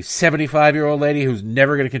about the 75-year-old lady who's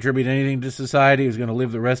never going to contribute anything to society, who's going to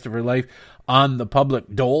live the rest of her life on the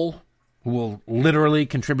public dole, who will literally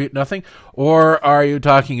contribute nothing? Or are you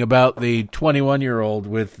talking about the 21-year-old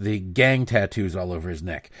with the gang tattoos all over his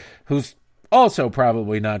neck, who's also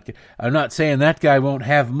probably not... I'm not saying that guy won't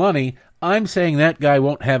have money. I'm saying that guy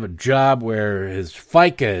won't have a job where his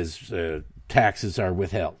FICA taxes are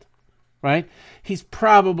withheld, right? He's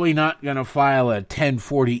probably not going to file a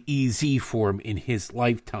 1040 EZ form in his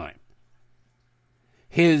lifetime.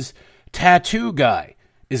 His tattoo guy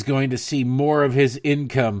is going to see more of his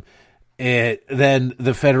income than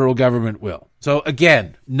the federal government will. So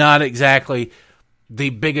again, not exactly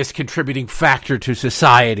the biggest contributing factor to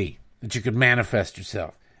society that you could manifest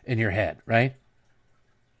yourself in your head, right?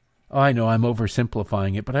 Oh, I know I'm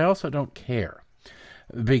oversimplifying it, but I also don't care,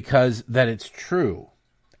 because that it's true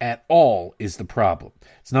at all is the problem.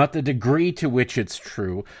 It's not the degree to which it's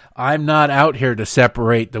true. I'm not out here to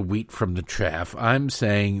separate the wheat from the chaff. I'm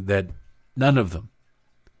saying that none of them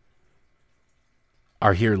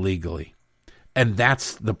are here legally. And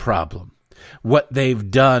that's the problem. What they've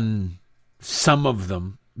done, some of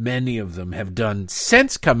them, many of them have done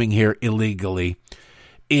since coming here illegally,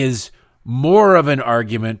 is more of an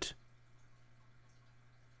argument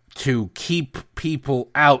to keep people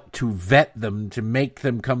out, to vet them, to make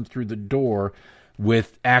them come through the door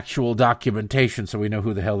with actual documentation so we know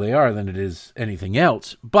who the hell they are than it is anything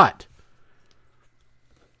else. But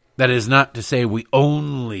that is not to say we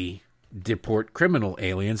only deport criminal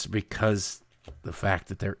aliens, because the fact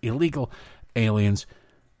that they're illegal aliens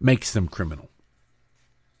makes them criminal.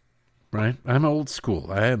 Right? I'm old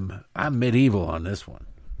school. I'm medieval on this one.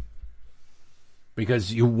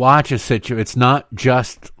 Because you watch a situation, it's not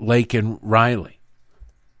just Laken Riley.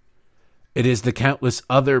 It is the countless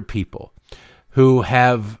other people who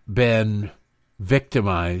have been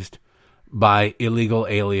victimized by illegal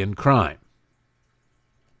alien crime.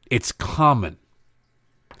 It's common.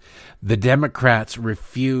 The Democrats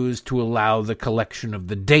refuse to allow the collection of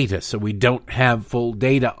the data, so we don't have full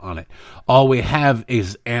data on it. All we have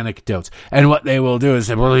is anecdotes. And what they will do is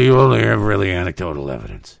say, well, you only have really anecdotal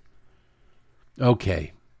evidence.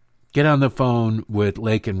 Okay, get on the phone with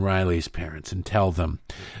Laken Riley's parents and tell them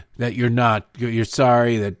that you're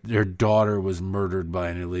sorry that their daughter was murdered by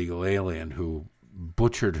an illegal alien who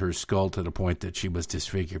butchered her skull to the point that she was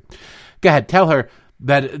disfigured. Go ahead, tell her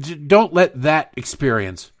that don't let that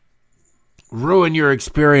experience ruin your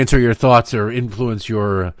experience or your thoughts or influence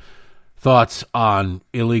your thoughts on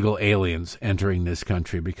illegal aliens entering this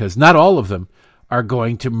country, because not all of them are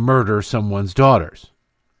going to murder someone's daughters,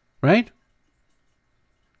 right?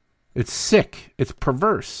 It's sick. It's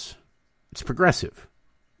perverse. It's progressive.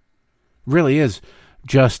 It really is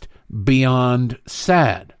just beyond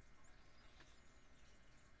sad.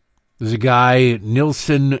 There's a guy,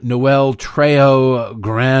 Nilson Noel Trejo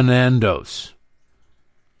Granados.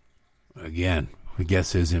 Again, we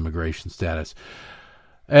guess his immigration status.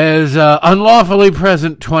 As unlawfully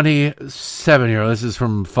present 27-year-old, this is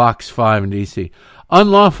from Fox 5 in D.C.,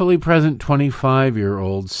 unlawfully present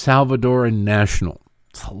 25-year-old Salvadoran national.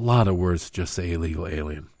 It's a lot of words to just say illegal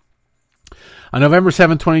alien. On November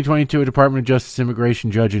 7, 2022, a Department of Justice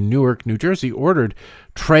immigration judge in Newark, New Jersey, ordered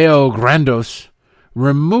Trejo Granados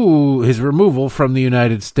his removal from the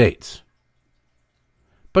United States.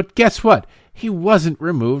 But guess what? He wasn't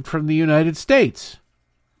removed from the United States.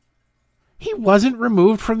 He wasn't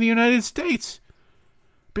removed from the United States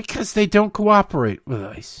because they don't cooperate with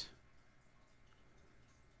ICE.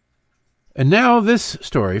 And now this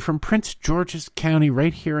story from Prince George's County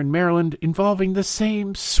right here in Maryland involving the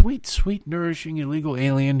same sweet, sweet, nourishing illegal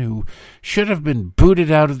alien who should have been booted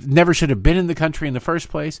out of, never should have been in the country in the first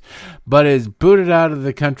place, but is booted out of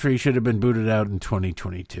the country, should have been booted out in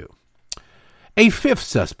 2022. A fifth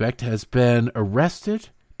suspect has been arrested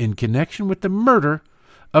in connection with the murder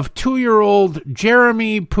of 2-year-old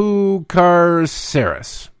Jeremy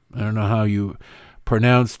Pucarceres. I don't know how you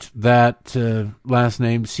pronounced that last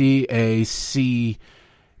name, Caceres.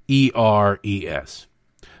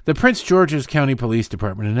 The Prince George's County Police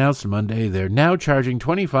Department announced Monday they're now charging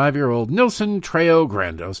 25-year-old Nilson Treo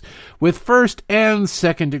Grandos with first and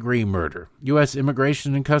second-degree murder. U.S.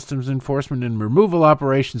 Immigration and Customs Enforcement and Removal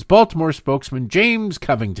Operations Baltimore spokesman James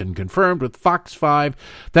Covington confirmed with Fox 5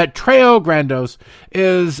 that Treo Grandos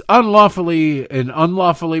is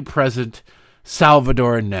unlawfully present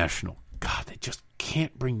Salvadoran national. God, they just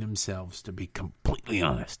can't bring themselves to be completely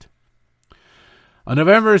honest. On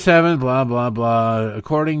November 7th, blah, blah, blah,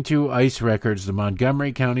 according to ICE records, the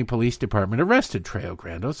Montgomery County Police Department arrested Treo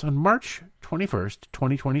Grandos on March 21st,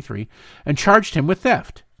 2023, and charged him with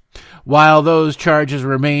theft. While those charges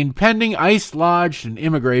remained pending, ICE lodged an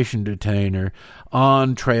immigration detainer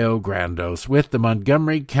on Treo Grandos with the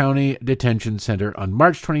Montgomery County Detention Center on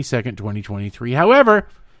March 22nd, 2023. However,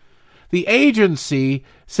 the agency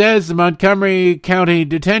says the Montgomery County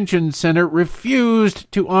Detention Center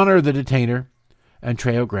refused to honor the detainer, and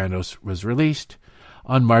Treo Grandos was released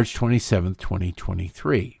on March 27th,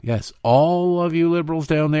 2023. Yes, all of you liberals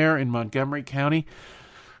down there in Montgomery County,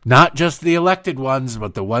 not just the elected ones,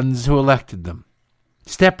 but the ones who elected them,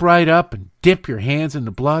 step right up and dip your hands in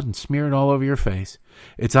the blood and smear it all over your face.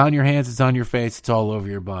 It's on your hands, it's on your face, it's all over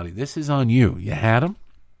your body. This is on you. You had him,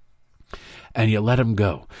 and you let him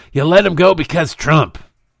go. You let him go because Trump.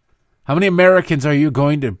 How many Americans are you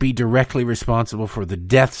going to be directly responsible for the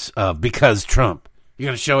deaths of because Trump? You're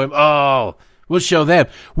going to show him, oh, we'll show them.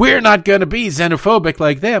 We're not going to be xenophobic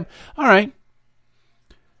like them. All right.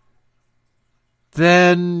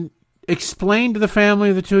 Then explain to the family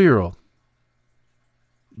of the 2-year-old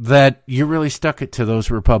that you really stuck it to those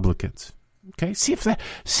Republicans. Okay? See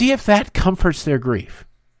if that comforts their grief.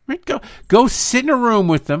 Right? Go sit in a room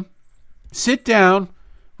with them. Sit down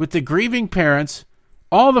with the grieving parents,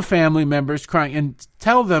 all the family members crying, and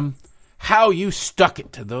tell them how you stuck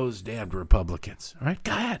it to those damned Republicans. All right?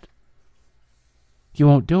 Go ahead. You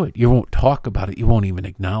won't do it. You won't talk about it. You won't even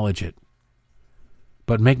acknowledge it.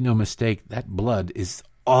 But make no mistake, that blood is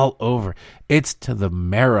all over. It's to the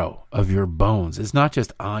marrow of your bones. It's not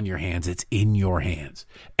just on your hands. It's in your hands.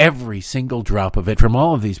 Every single drop of it from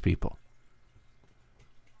all of these people.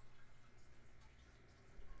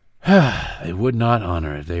 They would not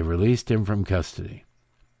honor it. They released him from custody.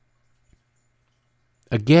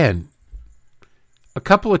 Again, a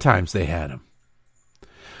couple of times they had him.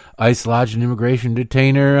 ICE lodged an immigration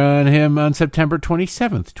detainer on him on September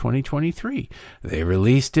 27th, 2023. They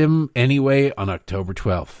released him anyway on October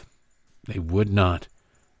 12th. They would not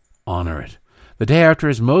honor it. The day after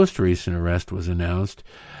his most recent arrest was announced,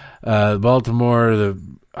 the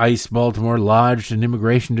ICE Baltimore lodged an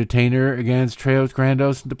immigration detainer against Treo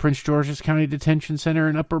Grandos at the Prince George's County Detention Center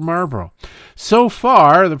in Upper Marlboro. So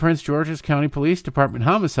far, the Prince George's County Police Department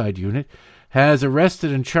Homicide Unit has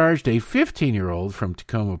arrested and charged a 15-year-old from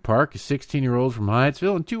Tacoma Park, a 16-year-old from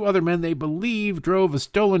Hyattsville, and 2 other men they believe drove a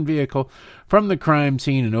stolen vehicle from the crime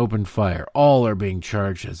scene and opened fire. All are being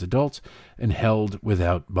charged as adults and held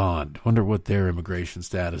without bond. Wonder what their immigration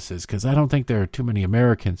status is, because I don't think there are too many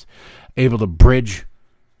Americans able to bridge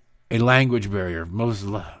a language barrier.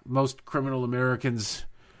 Most criminal Americans,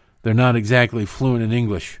 they're not exactly fluent in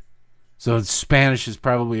English. So Spanish is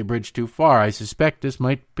probably a bridge too far. I suspect this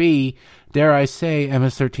might be, dare I say,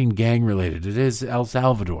 MS-13 gang-related. It is El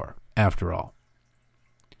Salvador, after all.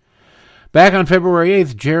 Back on February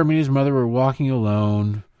 8th, Jeremy and his mother were walking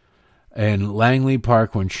alone in Langley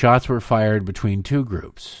Park when shots were fired between 2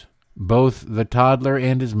 groups. Both the toddler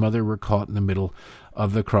and his mother were caught in the middle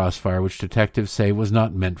of the crossfire, which detectives say was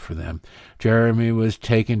not meant for them. Jeremy was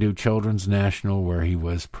taken to Children's National, where he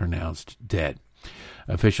was pronounced dead.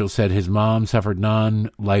 Officials said his mom suffered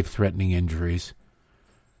non-life-threatening injuries.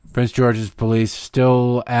 Prince George's police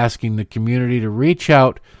still asking the community to reach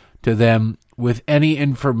out to them with any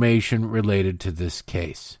information related to this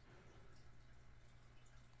case.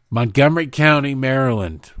 Montgomery County,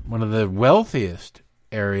 Maryland, one of the wealthiest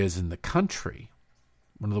areas in the country,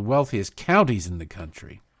 one of the wealthiest counties in the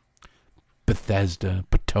country. Bethesda,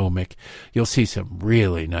 Potomac, you'll see some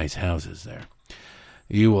really nice houses there.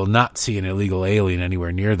 You will not see an illegal alien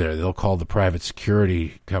anywhere near there. They'll call the private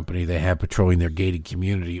security company they have patrolling their gated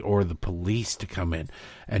community or the police to come in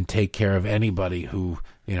and take care of anybody who,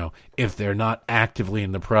 if they're not actively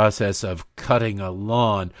in the process of cutting a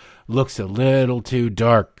lawn, looks a little too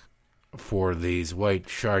dark for these white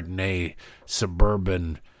Chardonnay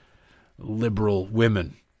suburban liberal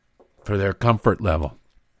women for their comfort level.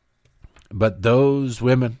 But those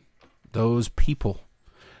women, those people,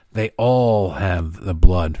 they all have the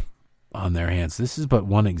blood on their hands. This is but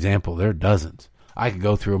one example. There are dozens. I could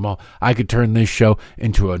go through them all. I could turn this show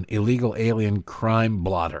into an illegal alien crime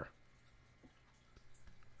blotter.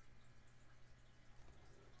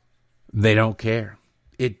 They don't care.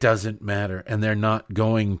 It doesn't matter, and they're not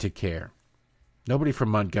going to care. Nobody from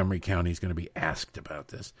Montgomery County is going to be asked about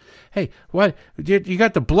this. Hey, what? You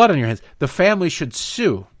got the blood on your hands. The family should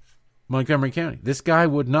sue Montgomery County. This guy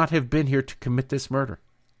would not have been here to commit this murder.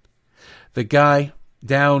 The guy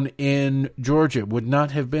down in Georgia would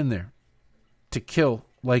not have been there to kill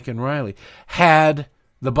Laken Riley had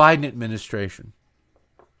the Biden administration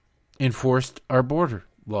enforced our border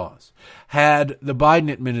laws, had the Biden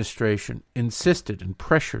administration insisted and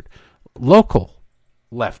pressured local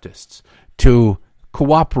leftists to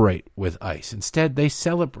cooperate with ICE. Instead, they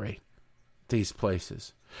celebrate these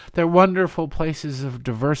places. They're wonderful places of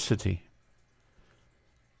diversity.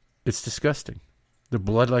 It's disgusting. The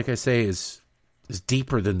blood, like I say, is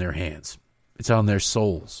deeper than their hands. It's on their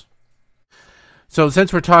souls. So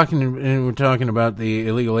since we're talking about the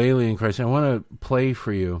illegal alien crisis, I want to play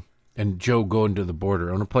for you, and Joe going to the border,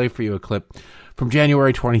 I want to play for you a clip from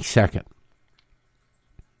January 22nd.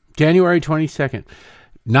 January 22nd.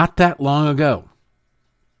 Not that long ago,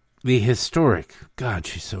 the historic, God,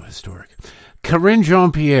 she's so historic, Karine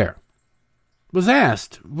Jean-Pierre was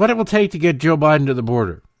asked what it will take to get Joe Biden to the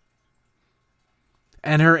border.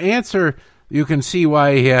 And her answer, you can see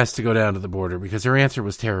why he has to go down to the border, because her answer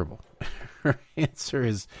was terrible. Her answer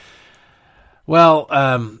is, well,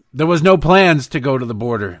 there was no plans to go to the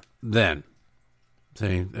border then.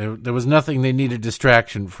 See, there was nothing they needed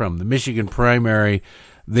distraction from. The Michigan primary,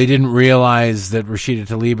 they didn't realize that Rashida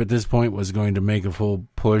Tlaib at this point was going to make a full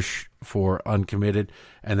push for uncommitted,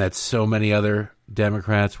 and that so many other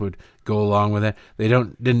Democrats would go along with that. They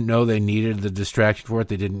didn't know they needed the distraction for it.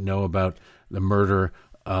 They didn't know about the murder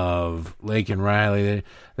of Laken Riley.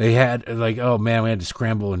 They had, like, oh man, we had to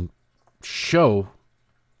scramble and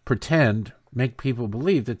pretend, make people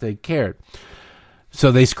believe that they cared.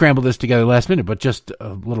 So they scrambled this together last minute, but just a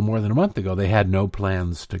little more than a month ago, they had no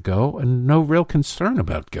plans to go and no real concern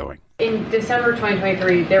about going. In December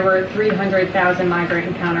 2023, there were 300,000 migrant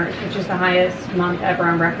encounters, which is the highest month ever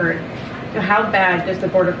on record. How bad does the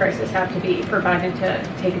border crisis have to be for Biden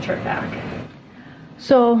to take a trip back?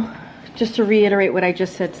 So, just to reiterate what I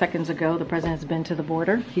just said seconds ago, the president has been to the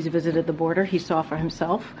border. He's visited the border. He saw for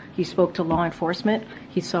himself. He spoke to law enforcement.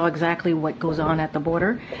 He saw exactly what goes on at the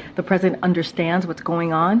border. The president understands what's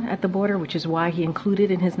going on at the border, which is why he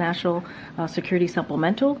included in his national security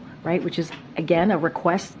supplemental, right, which is, again, a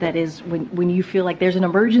request that is when you feel like there's an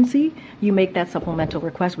emergency, you make that supplemental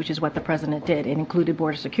request, which is what the president did. It included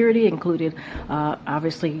border security, included,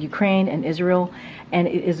 obviously, Ukraine and Israel, and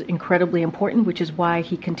it is incredibly important, which is why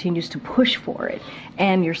he continues to push for it.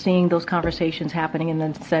 And you're seeing those conversations happening in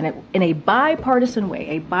the Senate in a bipartisan way,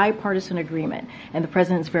 a bipartisan agreement. And the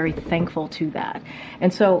president's very thankful to that.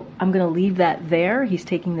 And so I'm going to leave that there. He's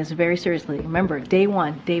taking this very seriously. Remember, day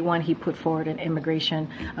one, he put forward an immigration,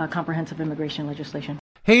 comprehensive immigration legislation.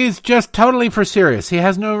 He's just totally for serious. He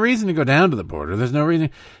has no reason to go down to the border. There's no reason.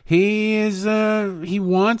 He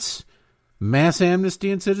wants mass amnesty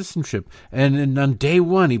and citizenship. And on day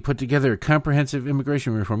one, he put together a comprehensive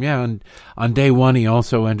immigration reform. Yeah, on day one, he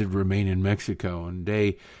also ended Remain in Mexico. On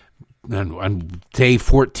day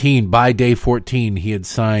 14, by day 14, he had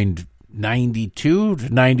signed 92 to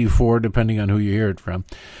 94, depending on who you hear it from,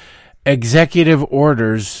 executive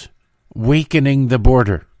orders weakening the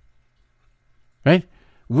border. Right?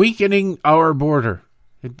 Weakening our border.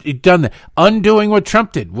 It done that. Undoing what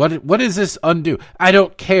Trump did. What is this undo? I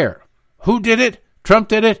don't care. Who did it? Trump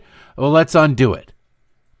did it? Well, let's undo it.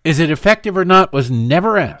 Is it effective or not was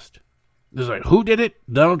never asked. It's like, who did it?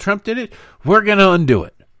 Donald Trump did it? We're going to undo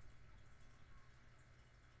it.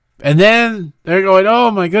 And then they're going,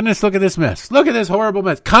 oh my goodness, look at this mess. Look at this horrible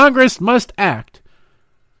mess. Congress must act.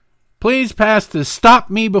 Please pass the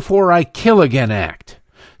Stop Me Before I Kill Again Act.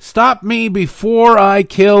 Stop me before I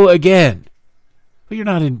kill again. Well, you're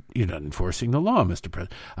not enforcing the law, Mr.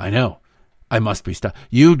 President. I know. I must be stopped.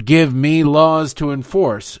 You'd give me laws to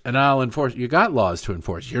enforce, and I'll enforce. You got laws to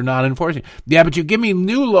enforce. You're not enforcing. Yeah, but you give me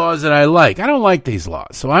new laws that I like. I don't like these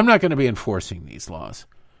laws, so I'm not going to be enforcing these laws.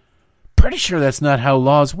 Pretty sure that's not how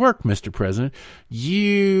laws work, Mr. President.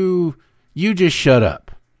 You just shut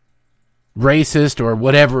up. Racist or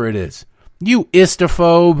whatever it is. You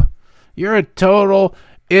istophobe. You're a total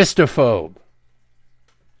istophobe.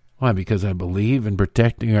 Why? Because I believe in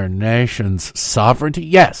protecting our nation's sovereignty?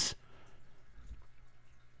 Yes.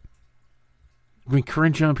 I mean,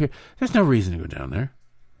 Karine Jean-Pierre, there's no reason to go down there.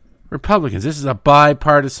 Republicans, this is a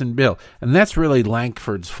bipartisan bill, and that's really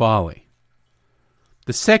Lankford's folly.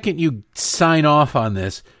 The second you sign off on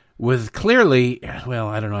this with clearly, well,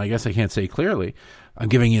 I don't know, I guess I can't say clearly, I'm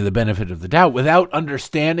giving you the benefit of the doubt, without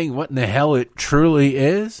understanding what in the hell it truly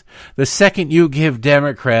is, the second you give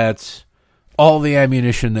Democrats all the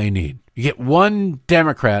ammunition they need. You get one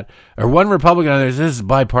Democrat or one Republican on there, this is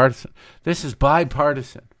bipartisan. This is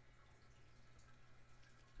bipartisan.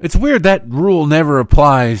 It's weird that rule never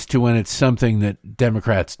applies to when it's something that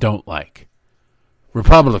Democrats don't like.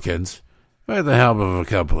 Republicans, with the help of a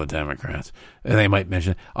couple of Democrats, and they might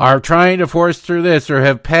mention, are trying to force through this or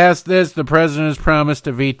have passed this. The president has promised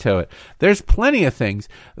to veto it. There's plenty of things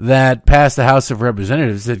that pass the House of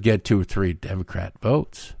Representatives that get 2 or 3 Democrat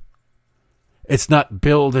votes. It's not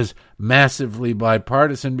billed as massively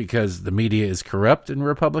bipartisan because the media is corrupt and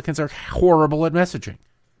Republicans are horrible at messaging.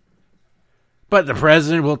 But the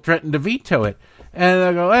president will threaten to veto it. And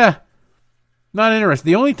they'll go, not interested.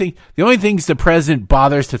 The only things the president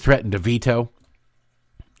bothers to threaten to veto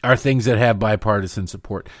are things that have bipartisan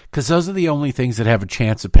support. Because those are the only things that have a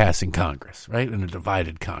chance of passing Congress, right? In a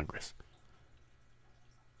divided Congress.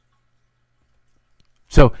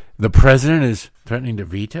 So the president is threatening to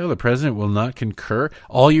veto. The president will not concur.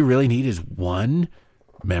 All you really need is one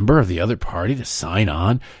member of the other party to sign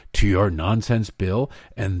on to your nonsense bill,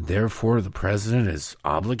 and therefore the president is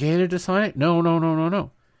obligated to sign it?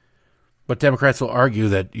 No. But Democrats will argue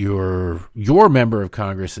that your member of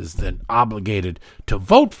Congress is then obligated to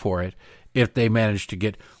vote for it if they manage to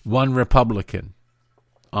get one Republican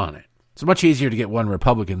on it. It's much easier to get one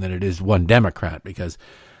Republican than it is one Democrat because,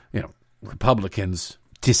 Republicans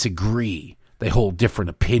disagree. They hold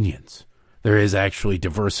different opinions. There is actually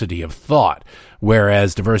diversity of thought,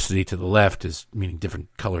 whereas diversity to the left is meaning different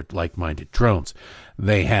colored, like-minded drones.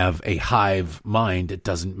 They have a hive mind. It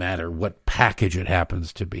doesn't matter what package it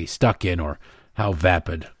happens to be stuck in or how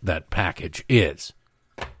vapid that package is.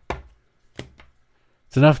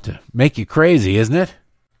 It's enough to make you crazy, isn't it?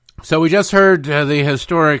 So we just heard the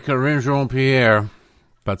historic Karine Jean-Pierre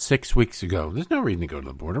about 6 weeks ago. There's no reason to go to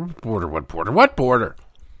the border. What border?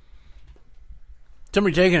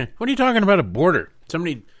 What are you talking about a border?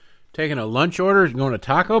 Somebody taking a lunch order and going to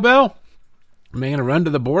Taco Bell? Am I going to run to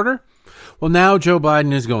the border? Well, now Joe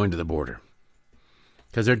Biden is going to the border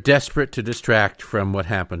because they're desperate to distract from what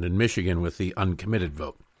happened in Michigan with the uncommitted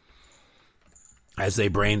vote. As they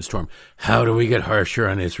brainstorm, how do we get harsher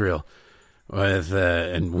on Israel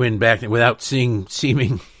and win back without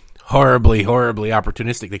seeming horribly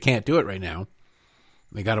opportunistic? They can't do it right now.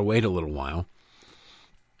 They got to wait a little while.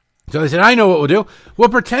 So they said, I know what we'll do. We'll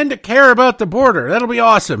pretend to care about the border. That'll be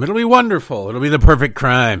awesome. It'll be wonderful. It'll be the perfect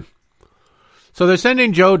crime. So they're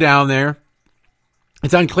sending Joe down there.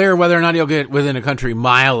 It's unclear whether or not he'll get within a country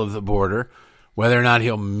mile of the border, whether or not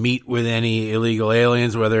he'll meet with any illegal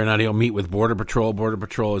aliens, whether or not he'll meet with Border Patrol. Border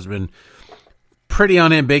Patrol has been pretty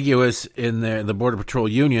unambiguous in the Border Patrol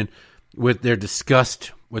union with their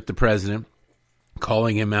disgust with the president,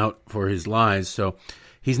 calling him out for his lies. So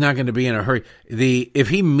he's not going to be in a hurry. If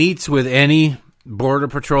he meets with any Border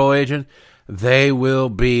Patrol agent, they will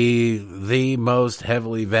be the most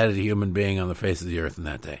heavily vetted human being on the face of the earth in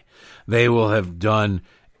that day. They will have done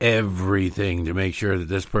everything to make sure that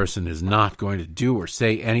this person is not going to do or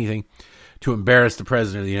say anything to embarrass the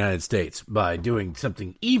president of the United States by doing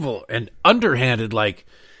something evil and underhanded like,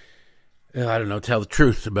 tell the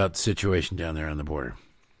truth about the situation down there on the border.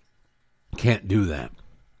 Can't do that.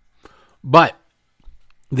 But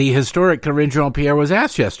the historic Karine Jean-Pierre was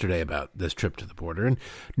asked yesterday about this trip to the border. And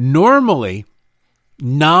normally,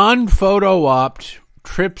 non-photo opt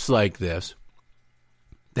trips like this,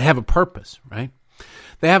 they have a purpose, right?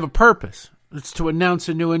 They have a purpose. It's to announce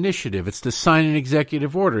a new initiative. It's to sign an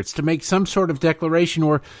executive order. It's to make some sort of declaration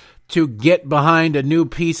or to get behind a new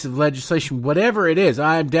piece of legislation. Whatever it is,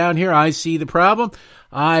 I'm down here. I see the problem.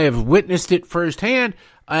 I have witnessed it firsthand.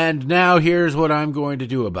 And now here's what I'm going to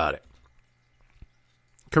do about it.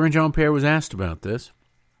 Karine Jean-Pierre was asked about this.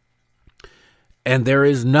 And there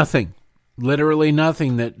is nothing, literally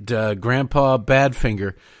nothing that Grandpa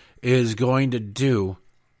Badfinger is going to do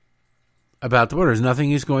about the border. There's nothing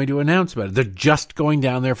he's going to announce about it. They're just going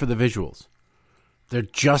down there for the visuals. They're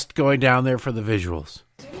just going down there for the visuals.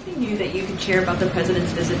 Is there anything new that you could share about the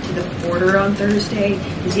president's visit to the border on Thursday?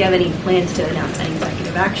 Does he have any plans to announce any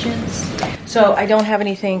executive actions? So I don't have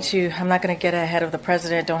anything I'm not going to get ahead of the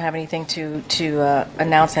president. Don't have anything to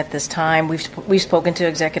announce at this time. We've spoken to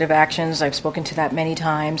executive actions. I've spoken to that many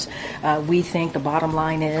times. We think the bottom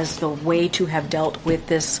line is the way to have dealt with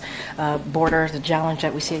this border, the challenge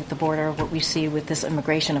that we see at the border, what we see with this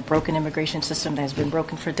immigration, a broken immigration system that has been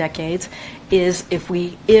broken for decades, is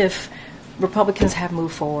if Republicans have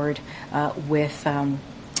moved forward with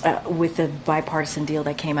the bipartisan deal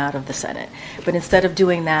that came out of the Senate. But instead of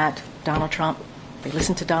doing that, Donald Trump, they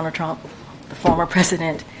listened to Donald Trump, the former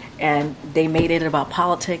president, and they made it about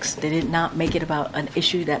politics. They did not make it about an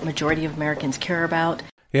issue that majority of Americans care about.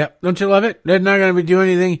 Yeah, don't you love it? They're not going to be doing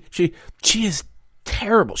anything. She is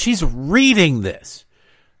terrible. She's reading this.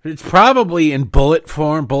 It's probably in bullet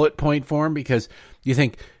point form, because you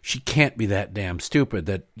think she can't be that damn stupid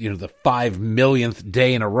that, the 5 millionth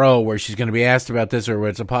day in a row where she's going to be asked about this or where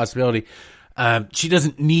it's a possibility. She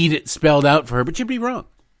doesn't need it spelled out for her, but she'd be wrong.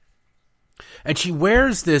 And she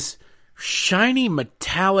wears this shiny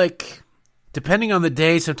metallic, depending on the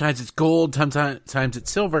day, sometimes it's gold, sometimes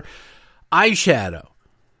it's silver, eyeshadow,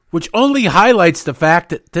 which only highlights the fact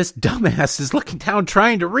that this dumbass is looking down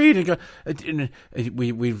trying to read and go,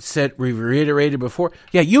 we've reiterated before.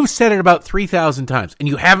 Yeah, you've said it about 3,000 times, and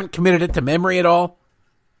you haven't committed it to memory at all.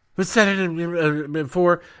 We've said it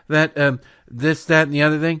before that this, that, and the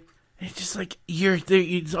other thing. It's just like,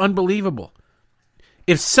 it's unbelievable.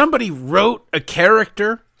 If somebody wrote a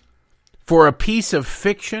character for a piece of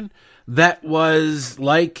fiction that was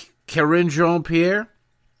like Karine Jean-Pierre,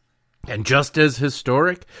 and just as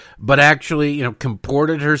historic, but actually,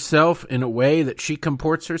 comported herself in a way that she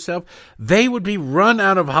comports herself, they would be run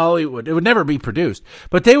out of Hollywood. It would never be produced,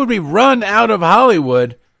 but they would be run out of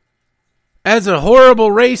Hollywood as a horrible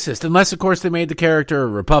racist, unless, of course, they made the character a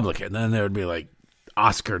Republican. Then there would be, like,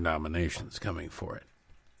 Oscar nominations coming for it.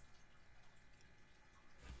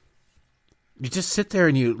 You just sit there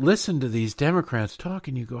and you listen to these Democrats talk,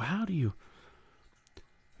 and you go, how do you...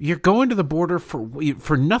 You're going to the border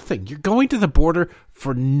for nothing. You're going to the border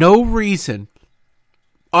for no reason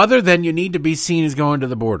other than you need to be seen as going to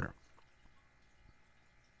the border.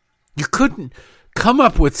 You couldn't come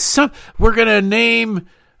up with we're going to name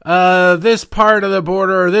this part of the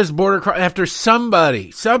border or this border after somebody,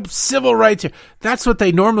 some civil rights. That's what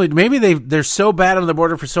they normally do. Maybe they're so bad on the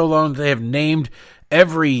border for so long that they have named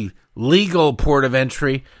every legal port of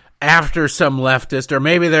entry after some leftist, or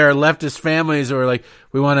maybe there are leftist families who are like,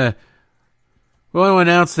 we want to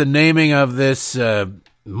announce the naming of this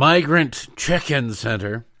migrant check-in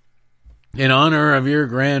center in honor of your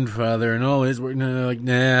grandfather and all his work. No, like,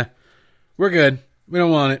 nah, we're good. We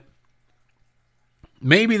don't want it.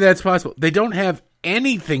 Maybe that's possible. They don't have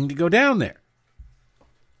anything to go down there.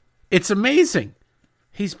 It's amazing.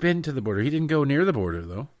 He's been to the border. He didn't go near the border,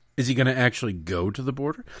 though. Is he going to actually go to the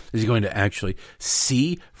border? Is he going to actually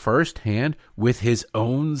see firsthand with his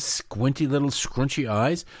own squinty little scrunchy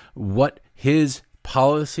eyes what his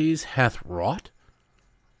policies hath wrought?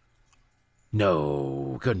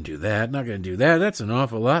 No, couldn't do that. Not going to do that. That's an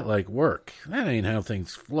awful lot like work. That ain't how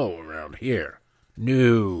things flow around here.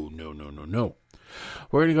 No.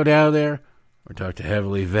 We're going to go down there. We're going to talk to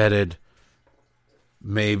heavily vetted,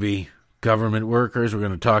 maybe government workers. We're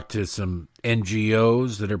going to talk to some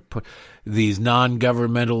NGOs that are these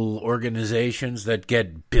non-governmental organizations that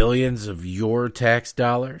get billions of your tax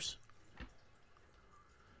dollars,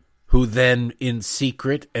 who then, in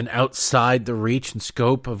secret and outside the reach and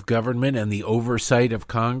scope of government and the oversight of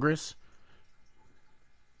Congress,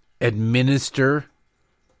 administer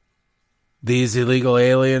these illegal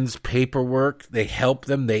aliens' paperwork. They help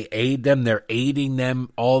them. They aid them. They're aiding them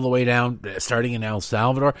all the way down, starting in El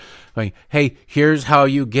Salvador, going, hey, here's how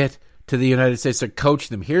you get to the United States. To coach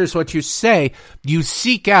them. Here's what you say. You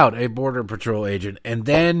seek out a Border Patrol agent, and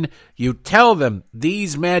then you tell them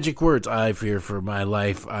these magic words: I fear for my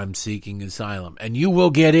life. I'm seeking asylum. And you will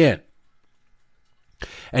get in.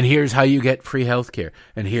 And here's how you get free health care.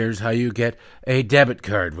 And here's how you get a debit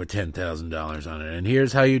card with $10,000 on it. And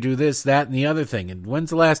here's how you do this, that, and the other thing. And when's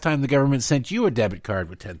the last time the government sent you a debit card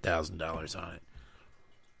with $10,000 on it?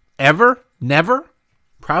 Ever? Never?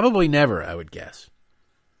 Probably never, I would guess.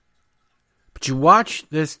 But you watch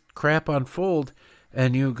this crap unfold,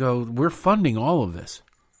 and you go, we're funding all of this.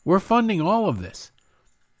 We're funding all of this.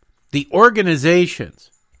 The organizations,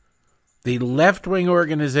 the left-wing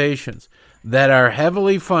organizations that are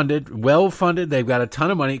heavily funded, well-funded, they've got a ton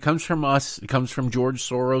of money. It comes from us. It comes from George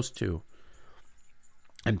Soros, too.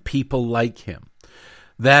 and people like him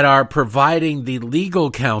that are providing the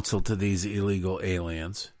legal counsel to these illegal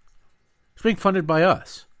aliens, it's being funded by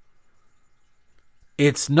us.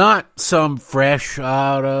 It's not some fresh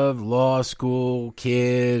out of law school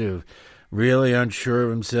kid who really unsure of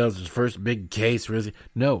himself, his first big case. Really.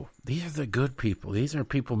 No, these are the good people. These are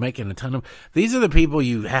people making a ton of. These are the people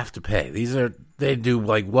you have to pay. They do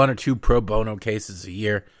like 1 or 2 pro bono cases a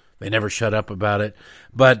year. They never shut up about it,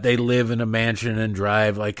 but they live in a mansion and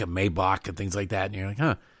drive like a Maybach and things like that. And you're like,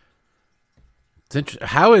 huh?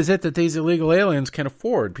 How is it that these illegal aliens can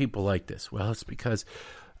afford people like this? Well, it's because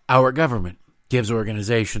our government gives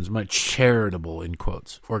organizations, much charitable, in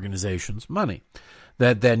quotes, organizations, money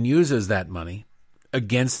that then uses that money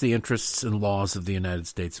against the interests and laws of the United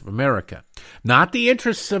States of America. Not the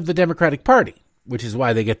interests of the Democratic Party, which is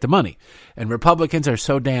why they get the money. And Republicans are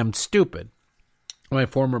so damn stupid. My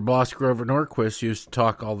former boss, Grover Norquist, used to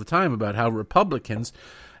talk all the time about how Republicans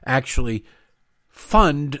actually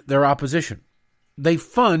fund their opposition. They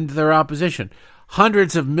fund their opposition.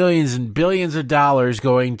 Hundreds of millions and billions of dollars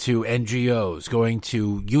going to NGOs, going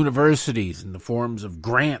to universities in the forms of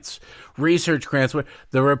grants, research grants.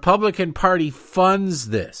 The Republican Party funds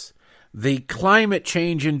this. The climate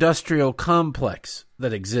change industrial complex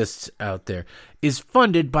that exists out there is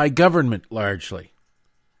funded by government largely.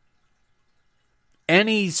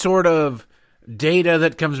 Any sort of data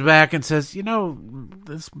that comes back and says, it's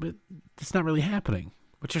not really happening,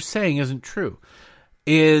 what you're saying isn't true,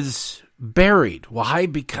 is buried. Why?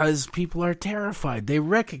 Because people are terrified. They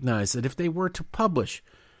recognize that if they were to publish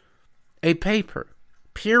a paper,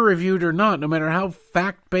 peer-reviewed or not, no matter how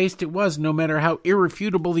fact-based it was, no matter how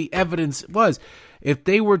irrefutable the evidence was, if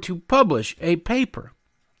they were to publish a paper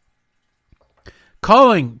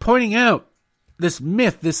pointing out this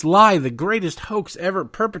myth, this lie, the greatest hoax ever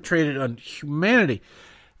perpetrated on humanity,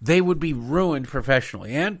 they would be ruined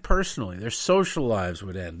professionally and personally. Their social lives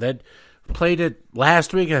would end. That played it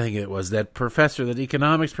last week, I think it was, that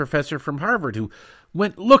economics professor from Harvard who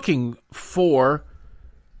went looking for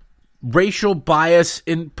racial bias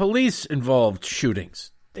in police-involved shootings.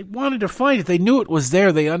 They wanted to find it. They knew it was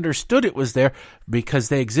there. They understood it was there because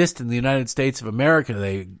they exist in the United States of America.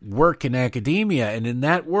 They work in academia, and in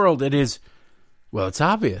that world it is, well, it's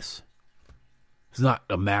obvious. It's not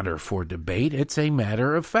a matter for debate. It's a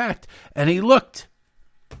matter of fact. And he looked.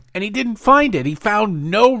 And he didn't find it. He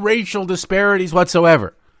found no racial disparities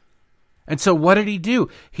whatsoever. And so what did he do?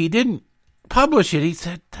 He didn't publish it. He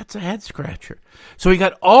said, that's a head scratcher. So he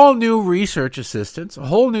got all new research assistants, a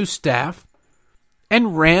whole new staff,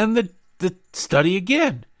 and ran the study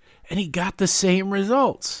again. And he got the same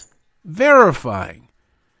results, verifying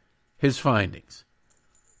his findings.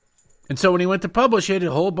 And so when he went to publish it,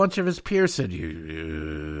 a whole bunch of his peers said,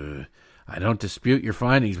 I don't dispute your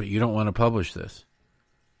findings, but you don't want to publish this.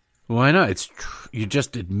 Why not? It's you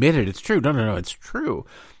just admitted it's true. No, it's true.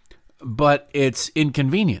 But it's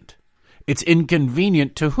inconvenient. It's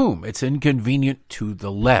inconvenient to whom? It's inconvenient to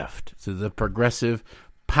the left, to the progressive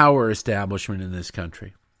power establishment in this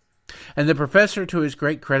country. And the professor, to his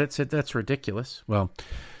great credit, said that's ridiculous. Well,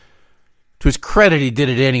 to his credit, he did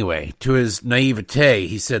it anyway. To his naivete,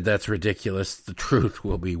 he said that's ridiculous. The truth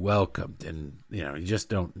will be welcomed. And, you just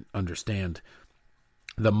don't understand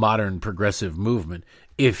the modern progressive movement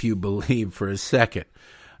if you believe for a second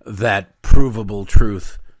that provable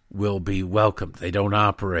truth will be welcomed. They don't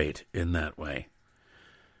operate in that way.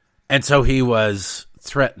 And so he was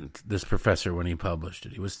threatened, this professor, when he published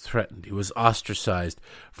it. He was threatened. He was ostracized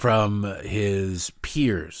from his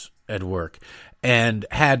peers at work and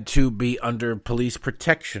had to be under police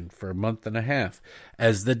protection for a month and a half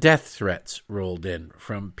as the death threats rolled in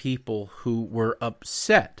from people who were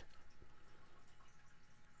upset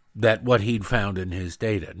that what he'd found in his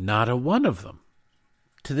data, not a one of them,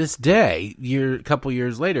 to this day, a couple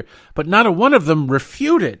years later, but not a one of them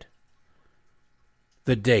refuted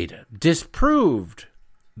the data, disproved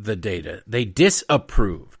the data. They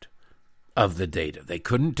disapproved of the data. They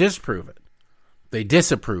couldn't disprove it. They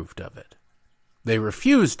disapproved of it. They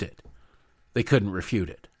refused it. They couldn't refute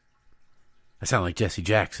it. I sound like Jesse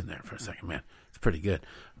Jackson there for a second, man. It's pretty good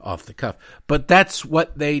off the cuff. But that's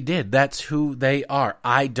what they did. That's who they are.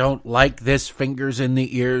 I don't like this fingers in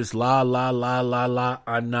the ears, la, la, la, la, la.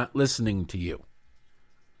 I'm not listening to you.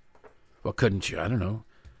 Well, couldn't you, I don't know,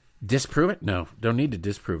 disprove it? No, don't need to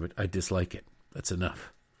disprove it. I dislike it. That's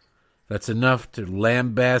enough. That's enough to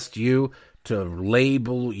lambaste you, to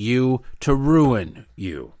label you, to ruin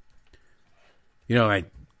you. I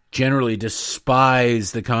generally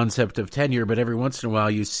despise the concept of tenure, but every once in a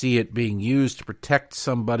while you see it being used to protect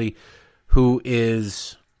somebody who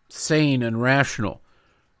is sane and rational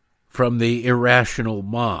from the irrational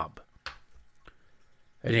mob.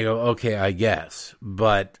 And you go, okay, I guess.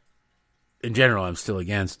 But in general, I'm still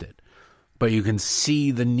against it. But you can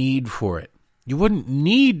see the need for it. You wouldn't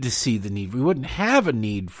need to see the need. We wouldn't have a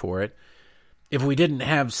need for it if we didn't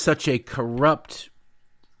have such a corrupt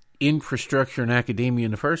infrastructure in academia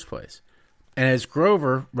in the first place. And as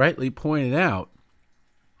Grover rightly pointed out,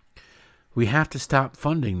 we have to stop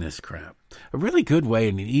funding this crap. A really good way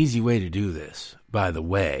and an easy way to do this, by the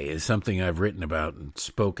way, is something I've written about and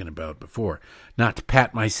spoken about before. Not to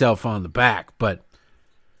pat myself on the back, but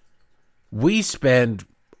we spend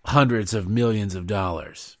hundreds of millions of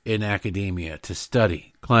dollars in academia to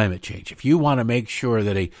study climate change. If you want to make sure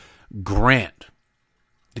that that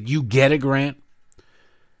you get a grant,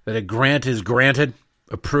 that a grant is granted,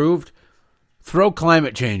 approved, throw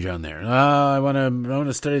climate change on there. I want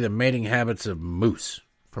to study the mating habits of moose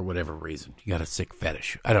for whatever reason. You got a sick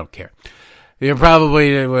fetish. I don't care. You're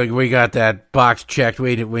probably, we got that box checked.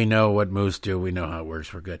 We know what moose do. We know how it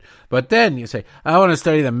works. We're good. But then you say, I want to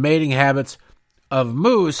study the mating habits of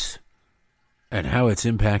moose and how it's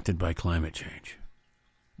impacted by climate change.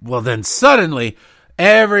 Well, then suddenly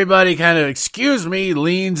everybody kind of, excuse me,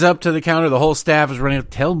 leans up to the counter. The whole staff is running.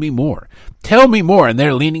 Tell me more. Tell me more. And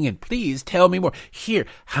they're leaning in. Please tell me more. Here,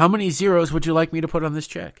 how many zeros would you like me to put on this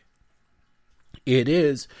check? It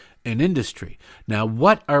is an industry. Now,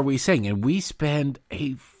 what are we saying? And we spend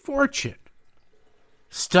a fortune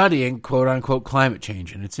studying, quote unquote, climate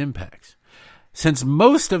change and its impacts. Since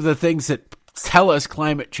most of the things that tell us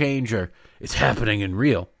climate change it's happening in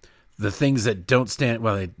real, the things that don't stand,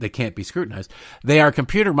 well, they can't be scrutinized. They are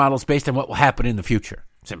computer models based on what will happen in the future.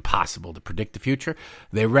 It's impossible to predict the future.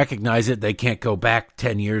 They recognize it. They can't go back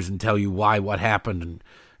 10 years and tell you what happened and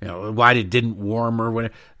why it didn't warm or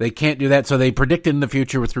whatever. They can't do that. So they predict it in the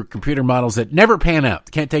future through computer models that never pan out.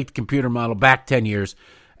 They can't take the computer model back 10 years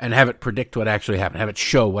and have it predict what actually happened, have it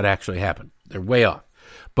show what actually happened. They're way off.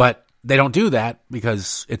 But they don't do that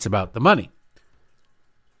because it's about the money.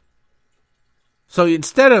 So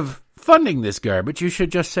instead of funding this garbage, you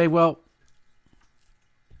should just say, well,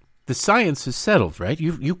 the science is settled, right?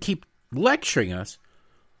 You keep lecturing us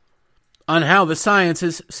on how the science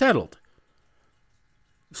is settled.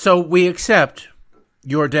 So we accept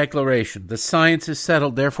your declaration. The science is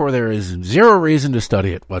settled, therefore there is zero reason to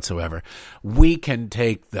study it whatsoever. We can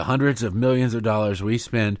take the hundreds of millions of dollars we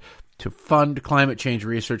spend to fund climate change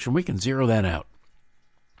research, and we can zero that out.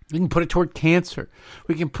 We can put it toward cancer.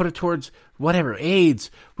 We can put it towards whatever, AIDS.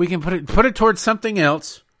 We can put it towards something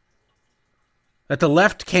else that the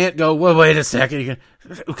left can't go, well, wait a second,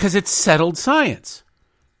 because it's settled science.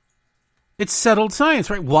 It's settled science,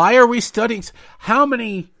 right? Why are we studying? How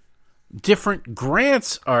many different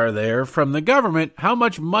grants are there from the government? How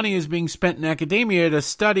much money is being spent in academia to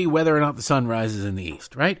study whether or not the sun rises in the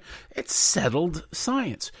east, right? It's settled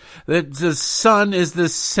science. The sun is the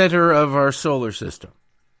center of our solar system,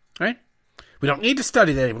 right? We don't need to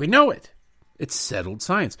study that. We know it. It's settled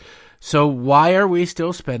science. So why are we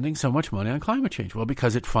still spending so much money on climate change? Well,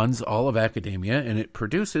 because it funds all of academia and it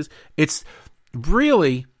produces, it's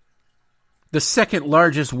really the second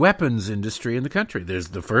largest weapons industry in the country. There's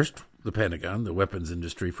the first, the Pentagon, the weapons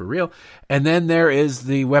industry for real, and then there is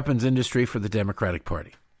the weapons industry for the Democratic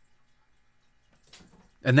Party.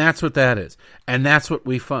 And that's what that is. And that's what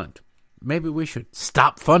we fund. Maybe we should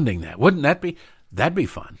stop funding that. Wouldn't that be? That'd be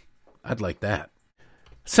fun. I'd like that.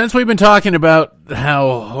 Since we've been talking about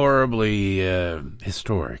how horribly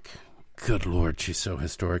historic, good Lord, she's so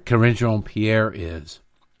historic, Karine Jean-Pierre is,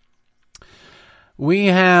 we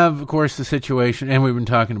have, of course, the situation, and we've been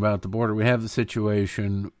talking about the border, we have the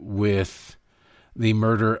situation with the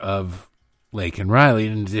murder of Laken Riley,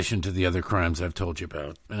 in addition to the other crimes I've told you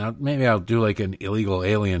about. And maybe I'll do like an illegal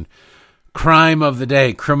alien crime of the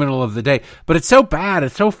day, criminal of the day. But it's so bad,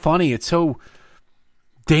 it's so funny, it's so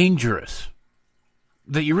dangerous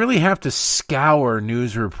that you really have to scour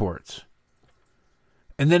news reports.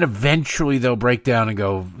 And then eventually they'll break down and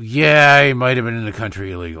go, yeah, he might have been in the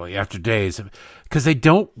country illegally after days. Because they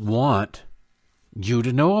don't want you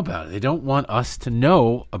to know about it. They don't want us to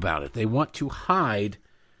know about it. They want to hide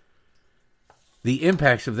the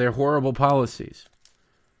impacts of their horrible policies.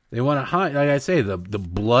 They want to hide, like I say, the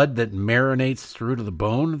blood that marinates through to the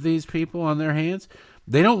bone of these people on their hands.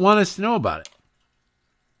 They don't want us to know about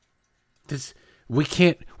it. We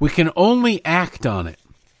can only act on it.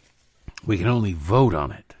 We can only vote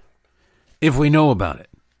on it if we know about it.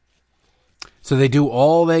 So they do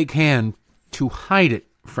all they can to hide it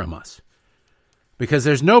from us. Because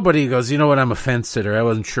there's nobody who goes, you know what, I'm a fence sitter. I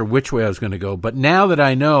wasn't sure which way I was going to go. But now that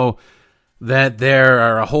I know that there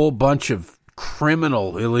are a whole bunch of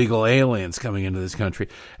criminal illegal aliens coming into this country.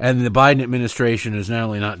 And the Biden administration is not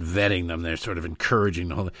only not vetting them, they're sort of encouraging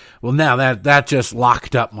the whole thing. Well, now that just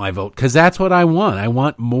locked up my vote, because that's what I want. I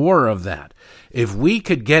want more of that. If we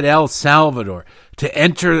could get El Salvador to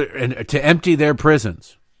empty their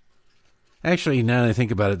prisons. Actually, now that I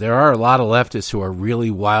think about it, there are a lot of leftists who are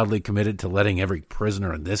really wildly committed to letting every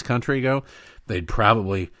prisoner in this country go. They'd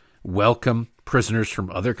probably welcome prisoners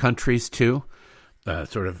from other countries too.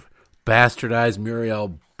 Sort of bastardized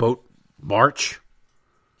Muriel boat march.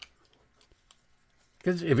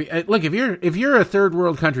 Because if you're a third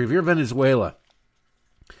world country, if you're Venezuela,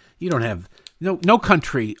 you don't have no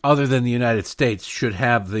country other than the United States should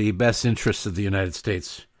have the best interests of the United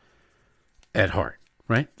States at heart,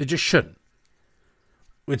 right? They just shouldn't.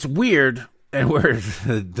 It's weird, and where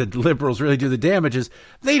the liberals really do the damage is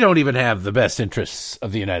they don't even have the best interests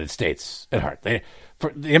of the United States at heart.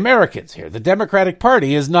 For the Americans here, the Democratic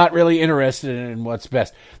Party is not really interested in what's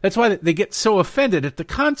best. That's why they get so offended at the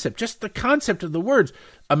concept, just the concept of the words,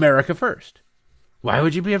 America first. Why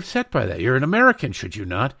would you be upset by that? You're an American, should you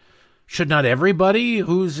not? Should not everybody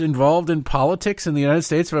who's involved in politics in the United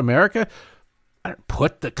States of America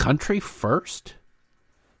put the country first?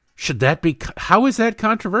 Should that be, how is that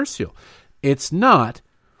controversial? It's not,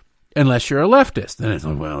 unless you're a leftist. Then it's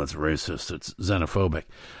like, well, it's racist, it's xenophobic.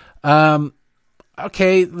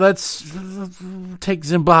 Okay, let's take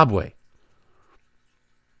Zimbabwe.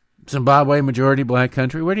 Zimbabwe, majority black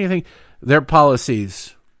country. Where do you think their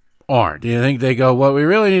policies are? Do you think they go, what we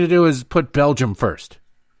really need to do is put Belgium first?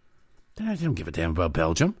 I don't give a damn about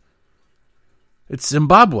Belgium. It's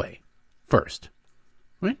Zimbabwe first,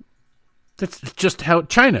 right? That's just how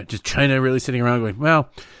China really sitting around going, well,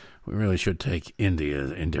 we really should take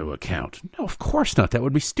India into account. No, of course not. That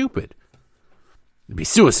would be stupid. It'd be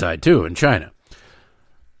suicide, too, in China.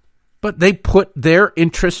 But they put their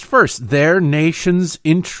interest first, their nation's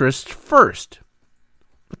interest first.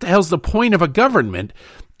 What the hell's the point of a government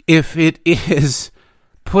if it is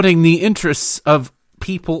putting the interests of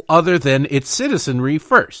people other than its citizenry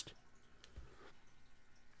first?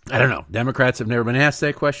 I don't know. Democrats have never been asked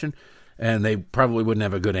that question, and they probably wouldn't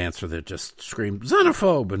have a good answer. They'd just scream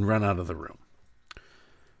xenophobe and run out of the room.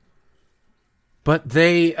 But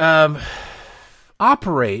they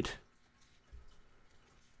operate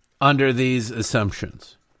under these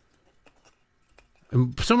assumptions.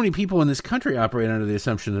 And so many people in this country operate under the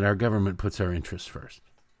assumption that our government puts our interests first.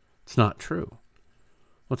 It's not true.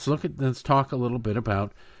 Let's talk a little bit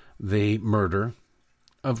about the murder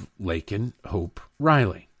of Laken Hope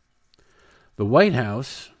Riley. The White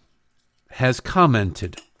House has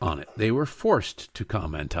commented on it. They were forced to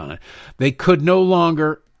comment on it. They could no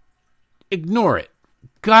longer ignore it.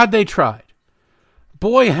 God, they tried.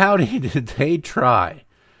 Boy, howdy, did they try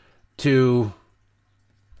to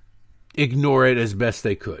ignore it as best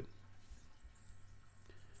they could.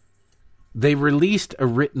 They released a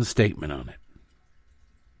written statement on it,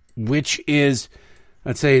 which is,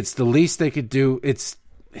 I'd say it's the least they could do. It's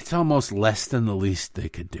almost less than the least they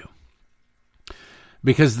could do.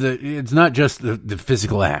 Because it's not just the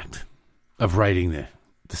physical act of writing the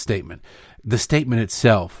statement. The statement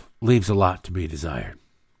itself leaves a lot to be desired.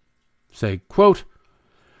 Say, quote,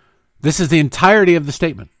 this is the entirety of the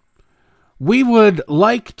statement. We would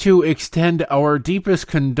like to extend our deepest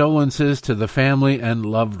condolences to the family and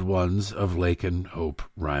loved ones of Laken Hope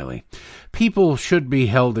Riley. People should be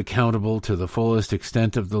held accountable to the fullest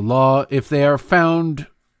extent of the law if they are found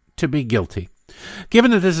to be guilty. Given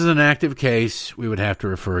that this is an active case, we would have to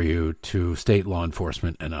refer you to state law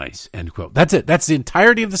enforcement and ICE. End quote. That's it. That's the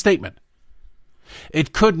entirety of the statement.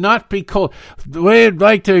 It could not be called. We'd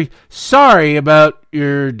like to. Sorry about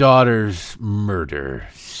your daughter's murder.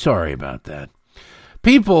 Sorry about that.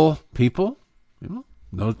 People.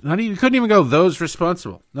 No, you couldn't even go those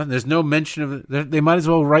responsible. There's no mention of it. They might as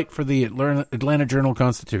well write for the Atlanta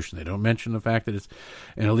Journal-Constitution. They don't mention the fact that it's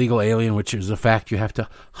an illegal alien, which is a fact you have to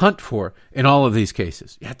hunt for in all of these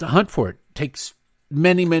cases. You have to hunt for it. It takes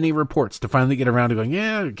many, many reports to finally get around to going,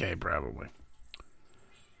 yeah, okay, probably.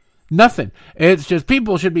 Nothing. It's just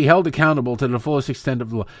people should be held accountable to the fullest extent of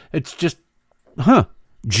the law. It's just,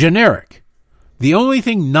 generic. The only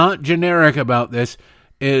thing not generic about this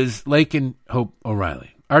is Laken Hope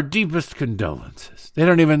O'Reilly. Our deepest condolences. They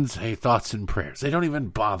don't even say thoughts and prayers. They don't even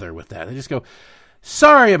bother with that. They just go,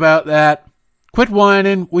 sorry about that. Quit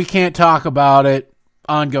whining. We can't talk about it.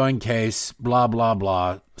 Ongoing case. Blah, blah,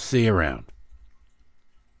 blah. See you around.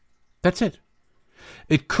 That's it.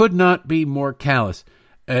 It could not be more callous,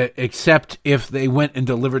 except if they went and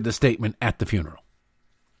delivered the statement at the funeral.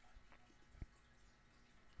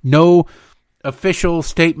 No official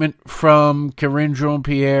statement from Karine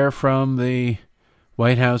Jean-Pierre from the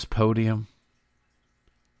White House podium?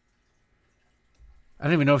 I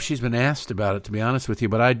don't even know if she's been asked about it, to be honest with you,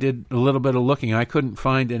 but I did a little bit of looking. I couldn't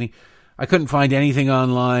find anything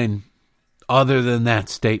online other than that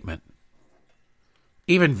statement.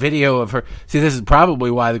 Even video of her. See, this is probably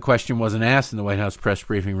why the question wasn't asked in the White House press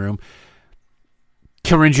briefing room.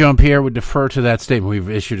 Karine Jean-Pierre would defer to that statement. We've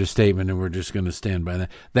issued a statement and we're just going to stand by that.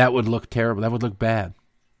 That would look terrible. That would look bad.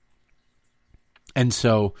 And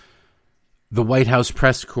so the White House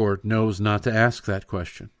press corps knows not to ask that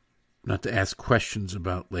question, not to ask questions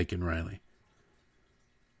about Laken Riley.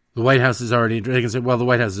 The White House has already, they can say, well, the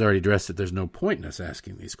White House has already addressed it. There's no point in us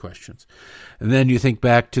asking these questions. And then you think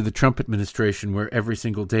back to the Trump administration where every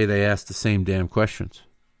single day they asked the same damn questions.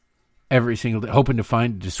 Every single day, hoping to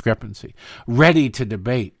find a discrepancy, ready to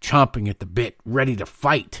debate, chomping at the bit, ready to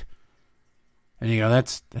fight. And you go,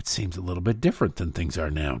 that seems a little bit different than things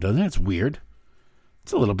are now, doesn't it? It's weird.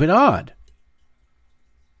 It's a little bit odd.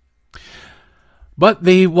 But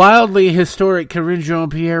the wildly historic Karine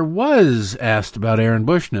Jean-Pierre was asked about Aaron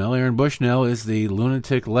Bushnell. Aaron Bushnell is the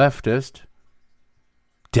lunatic leftist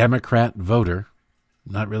Democrat voter.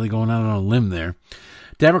 Not really going out on a limb there.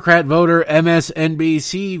 Democrat voter,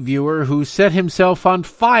 MSNBC viewer who set himself on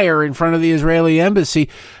fire in front of the Israeli embassy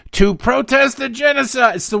to protest the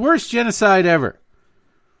genocide. It's the worst genocide ever.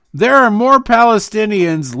 There are more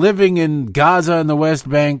Palestinians living in Gaza and the West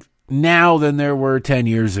Bank now than there were 10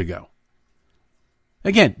 years ago.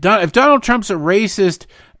 Again, if Donald Trump's a racist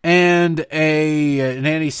and an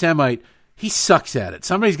anti-Semite, he sucks at it.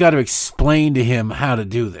 Somebody's got to explain to him how to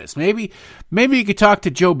do this. Maybe you could talk to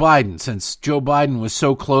Joe Biden, since Joe Biden was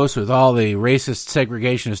so close with all the racist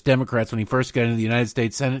segregationist Democrats when he first got into the United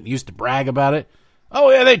States Senate and used to brag about it. Oh,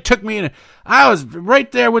 yeah, they took me in. I was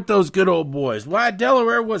right there with those good old boys. Why,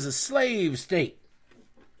 Delaware was a slave state.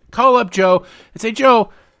 Call up Joe and say, Joe,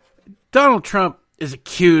 Donald Trump is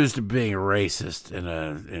accused of being a racist and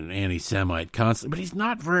an anti-Semite constantly, but he's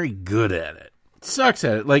not very good at it. Sucks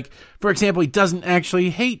at it. Like, for example, he doesn't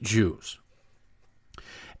actually hate Jews.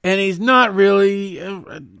 And he's not really,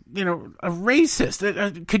 a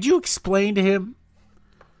racist. Could you explain to him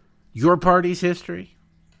your party's history?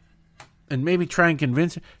 And maybe try and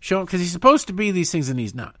convince him, show him, because he's supposed to be these things and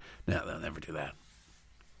he's not. No, they'll never do that.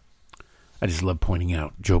 I just love pointing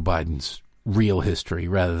out Joe Biden's real history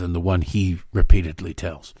rather than the one he repeatedly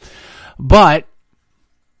tells. But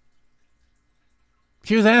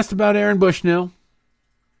she was asked about Aaron Bushnell.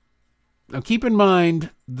 Now keep in mind,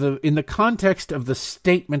 in the context of the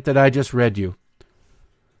statement that I just read you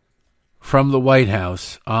from the White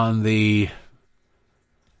House on the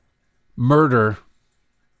murder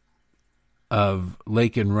of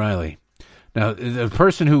Laken Riley. Now, the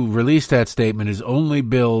person who released that statement is only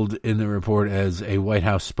billed in the report as a White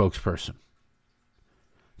House spokesperson.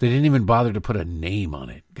 They didn't even bother to put a name on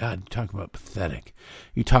it. God, you talk about pathetic.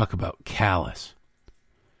 You talk about callous.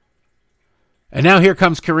 And now here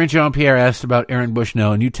comes Karine Jean-Pierre asked about Aaron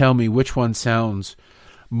Bushnell, and you tell me which one sounds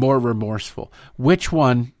more remorseful. Which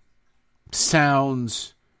one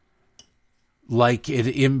sounds like it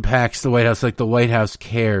impacts the White House, like the White House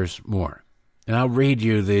cares more. And I'll read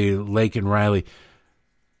you the Laken Riley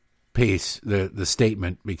piece, the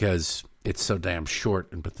statement, because it's so damn short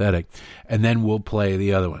and pathetic. And then we'll play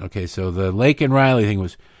the other one. Okay, so the Laken Riley thing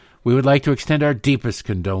was, we would like to extend our deepest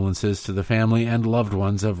condolences to the family and loved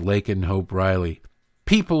ones of Laken Hope Riley.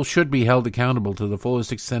 People should be held accountable to the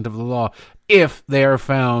fullest extent of the law if they are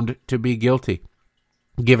found to be guilty.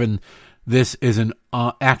 Given this is an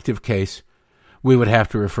active case, we would have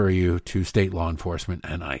to refer you to state law enforcement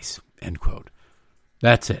and ICE, end quote.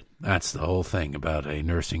 That's it. That's the whole thing about a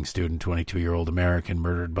nursing student, 22-year-old American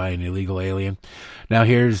murdered by an illegal alien. Now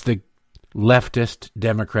here's the leftist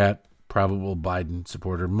Democrat, probable Biden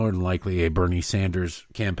supporter, more than likely a Bernie Sanders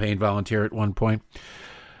campaign volunteer at one point.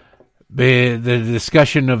 The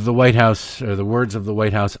discussion of the White House, or the words of the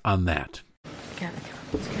White House on that.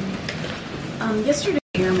 Yesterday,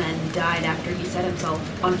 an airman died after he set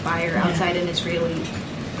himself on fire outside the Israeli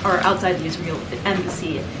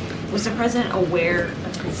embassy. Was the president aware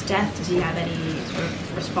of his death? Does he have any sort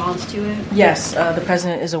of response to it? Yes, the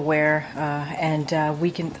president is aware, and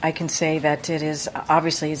I can say that it is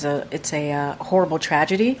obviously it's a horrible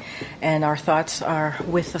tragedy, and our thoughts are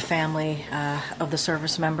with the family of the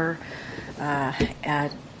service member.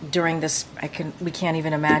 During this, we can't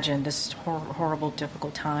even imagine this horrible,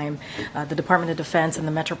 difficult time. The Department of Defense and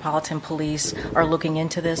the Metropolitan Police are looking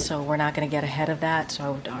into this, so we're not going to get ahead of that.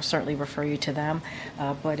 So I'll certainly refer you to them.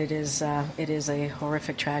 But it is a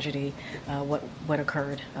horrific tragedy. What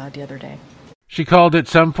occurred the other day. She called it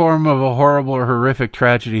some form of a horrible or horrific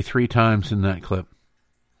tragedy 3 times in that clip.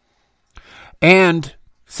 And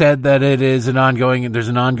said that there's an ongoing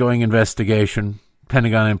investigation,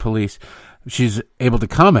 Pentagon and police. She's able to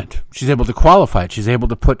comment. She's able to qualify it. She's able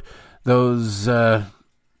to put those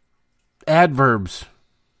adverbs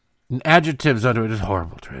and adjectives under it. It's a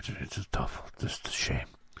horrible tragedy. It's just awful. Just a shame.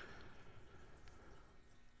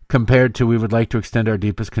 Compared to, we would like to extend our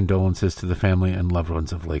deepest condolences to the family and loved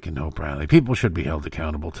ones of Lake and Hope Riley. People should be held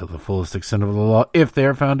accountable to the fullest extent of the law if they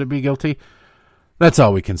are found to be guilty. That's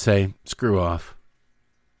all we can say. Screw off.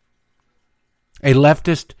 A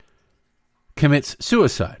leftist commits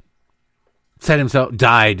suicide.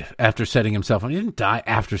 Died after setting himself on fire. He didn't die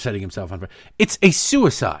after setting himself on fire. It's a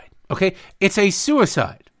suicide. Okay? It's a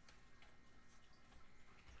suicide.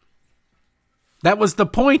 That was the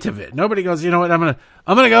point of it. Nobody goes, you know what, I'm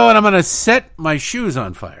gonna go and I'm gonna set my shoes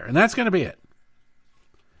on fire. And that's gonna be it.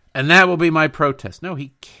 And that will be my protest. No,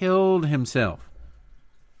 he killed himself.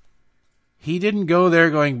 He didn't go there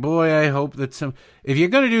going, boy, I hope that if you're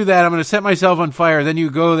gonna do that, I'm gonna set myself on fire, then you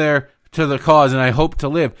go there to the cause and I hope to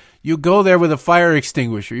live. You go there with a fire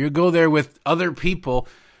extinguisher. You go there with other people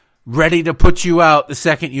ready to put you out the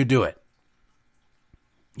second you do it.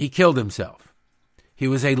 He killed himself. He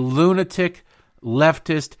was a lunatic,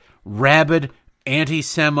 leftist, rabid,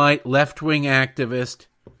 anti-Semite, left-wing activist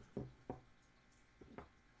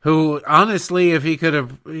who, honestly, if he could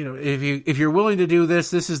have, if you're willing to do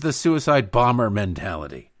this is the suicide bomber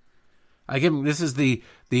mentality. I give him, this is the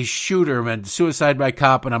shooter, suicide by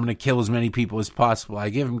cop, and I'm going to kill as many people as possible. I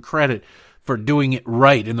give him credit for doing it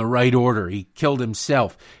right in the right order. He killed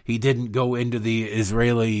himself. He didn't go into the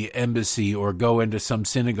Israeli embassy or go into some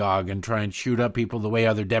synagogue and try and shoot up people the way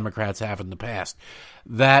other Democrats have in the past.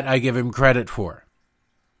 That I give him credit for.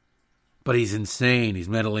 But he's insane. He's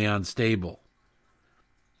mentally unstable.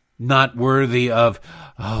 Not worthy of,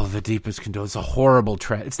 the deepest condolences. It's a horrible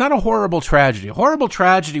tragedy. It's not a horrible tragedy. A horrible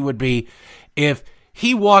tragedy would be if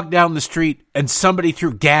he walked down the street and somebody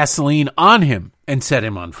threw gasoline on him and set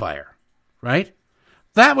him on fire. Right?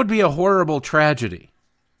 That would be a horrible tragedy.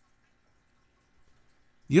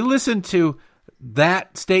 You listen to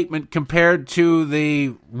that statement compared to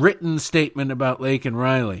the written statement about Lake and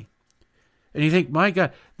Riley, and you think, my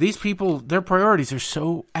God, these people, their priorities are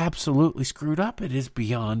so absolutely screwed up. It is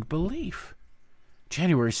beyond belief.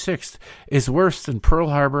 January 6th is worse than Pearl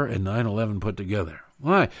Harbor and 9/11 put together.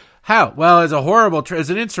 Why? How? Well, as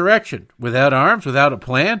an insurrection without arms, without a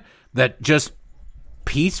plan, that just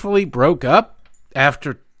peacefully broke up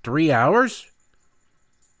after 3 hours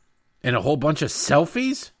and a whole bunch of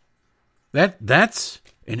selfies? That's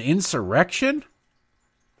an insurrection?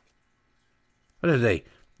 What are they?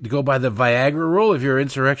 To go by the Viagra rule, if your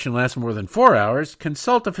insurrection lasts more than 4 hours,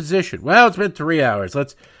 consult a physician. Well, it's been 3 hours.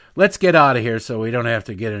 Let's get out of here so we don't have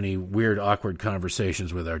to get any weird, awkward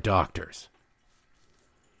conversations with our doctors.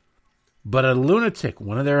 But a lunatic,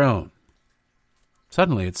 one of their own,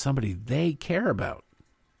 suddenly it's somebody they care about.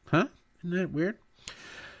 Huh? Isn't that weird?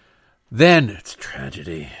 Then it's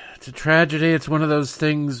tragedy. It's a tragedy. It's one of those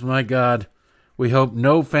things, my God, we hope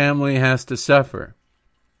no family has to suffer.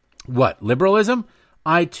 What? Liberalism?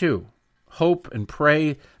 I, too, hope and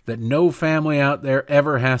pray that no family out there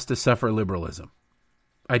ever has to suffer liberalism.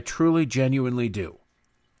 I truly, genuinely do.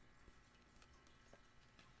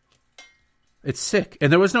 It's sick.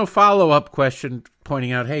 And there was no follow-up question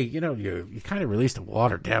pointing out, hey, you kind of released a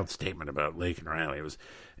watered-down statement about Lake and Riley.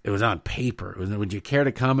 It was on paper. Would you care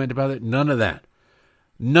to comment about it? None of that.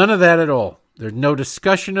 None of that at all. There's no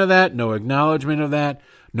discussion of that, no acknowledgement of that,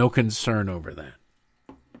 no concern over that.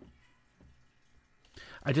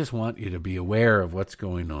 I just want you to be aware of what's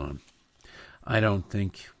going on. I don't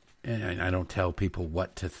tell people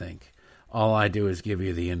what to think. All I do is give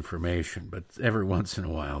you the information. But every once in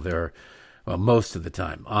a while, most of the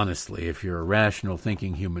time, honestly, if you're a rational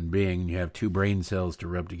thinking human being and you have two brain cells to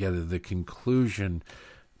rub together, the conclusion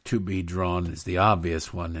to be drawn is the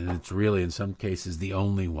obvious one, and it's really, in some cases, the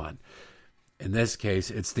only one. In this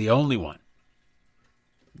case, it's the only one.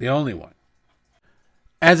 The only one.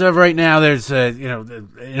 As of right now, there's,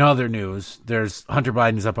 in other news, there's Hunter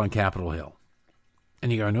Biden's up on Capitol Hill.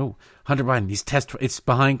 And you go, no, Hunter Biden, it's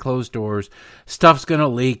behind closed doors. Stuff's going to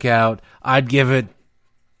leak out. I'd give it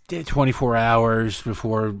 24 hours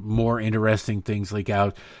before more interesting things leak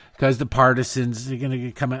out. Because the partisans are going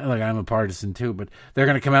to come out, like I'm a partisan too, but they're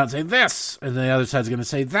going to come out and say this, and the other side's going to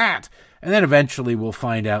say that. And then eventually we'll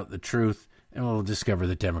find out the truth, and we'll discover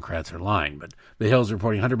that Democrats are lying. But the Hill's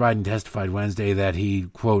reporting Hunter Biden testified Wednesday that he,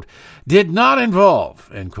 quote, did not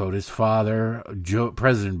involve, end quote, his father,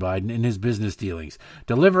 President Biden, in his business dealings,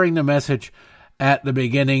 delivering the message at the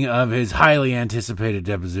beginning of his highly anticipated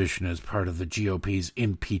deposition as part of the GOP's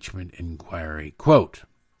impeachment inquiry. Quote,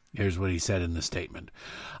 here's what he said in the statement.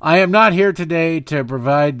 I am not here today to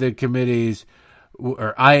provide the committees,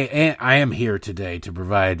 or I am here today to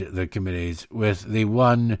provide the committees with the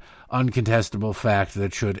one uncontestable fact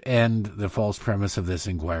that should end the false premise of this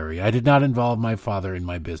inquiry. I did not involve my father in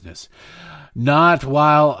my business. Not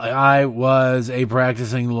while I was a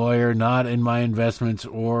practicing lawyer, not in my investments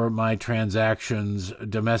or my transactions,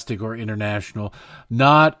 domestic or international,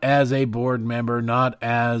 not as a board member, not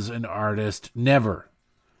as an artist, never.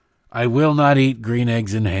 I will not eat green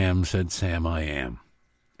eggs and ham, said Sam I Am.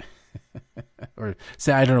 Or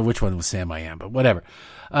say, I don't know which one was Sam I Am, but whatever.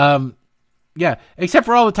 Yeah, except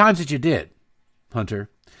for all the times that you did, Hunter.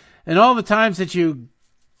 And all the times that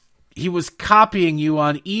he was copying you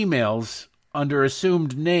on emails under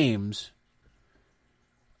assumed names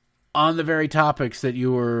on the very topics that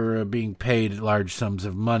you were being paid large sums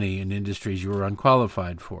of money in industries you were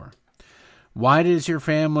unqualified for. Why does your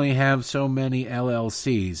family have so many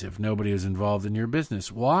LLCs if nobody is involved in your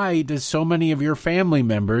business? Why does so many of your family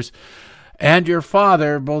members and your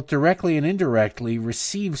father, both directly and indirectly,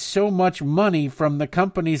 receive so much money from the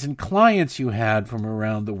companies and clients you had from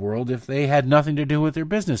around the world if they had nothing to do with their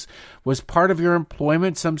business? Was part of your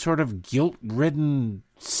employment some sort of guilt-ridden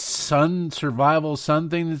survival son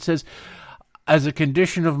thing that says, as a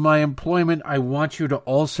condition of my employment, I want you to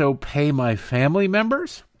also pay my family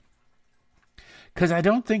members? Because I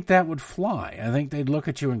don't think that would fly. I think they'd look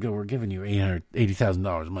at you and go, we're giving you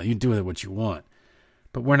 $80,000 a month. You do with it what you want.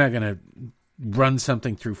 But we're not going to run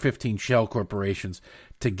something through 15 shell corporations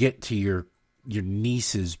to get to your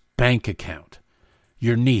niece's bank account.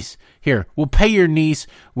 Your niece. Here, we'll pay your niece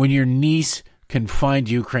when your niece can find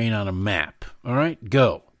Ukraine on a map. All right?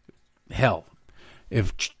 Go. Hell,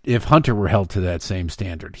 if Hunter were held to that same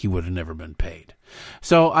standard, he would have never been paid.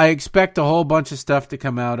 So I expect a whole bunch of stuff to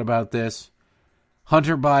come out about this.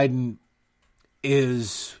 Hunter Biden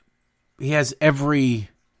he has every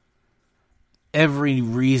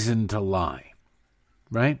reason to lie,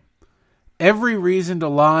 right? Every reason to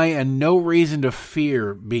lie and no reason to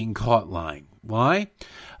fear being caught lying. Why?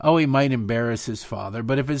 Oh, he might embarrass his father,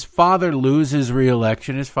 but if his father loses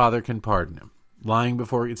re-election, his father can pardon him. Lying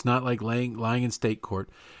before, it's not like lying in state court.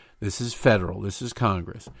 This is federal. This is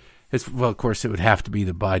Congress. Well, of course, it would have to be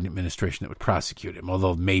the Biden administration that would prosecute him,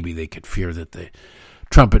 although maybe they could fear that the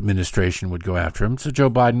Trump administration would go after him, so Joe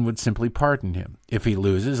Biden would simply pardon him. If he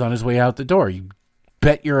loses on his way out the door, you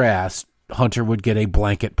bet your ass Hunter would get a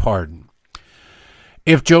blanket pardon.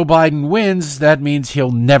 If Joe Biden wins, that means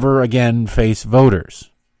he'll never again face voters,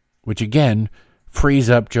 which again frees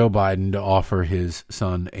up Joe Biden to offer his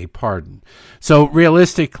son a pardon. So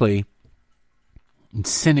realistically and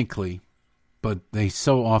cynically, but they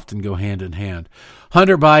so often go hand in hand,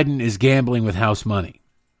 Hunter Biden is gambling with house money.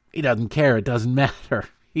 He doesn't care. It doesn't matter.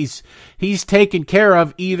 He's taken care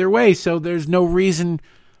of either way, so there's no reason,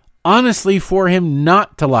 honestly, for him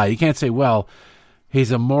not to lie. You can't say, well,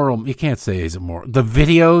 he's a moral. You can't say he's a moral. The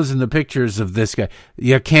videos and the pictures of this guy,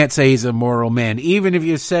 you can't say he's a moral man. Even if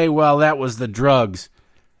you say, well, that was the drugs.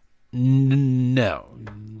 No.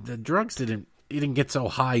 The drugs you didn't get so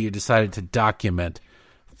high you decided to document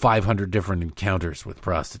 500 different encounters with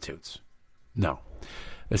prostitutes. No.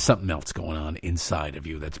 There's something else going on inside of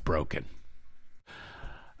you that's broken.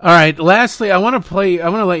 All right, lastly, I want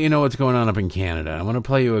to let you know what's going on up in Canada. I want to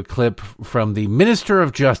play you a clip from the Minister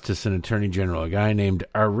of Justice and Attorney General, a guy named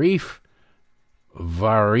Arif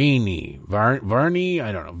Varani. Varni,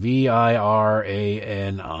 I don't know, Virani.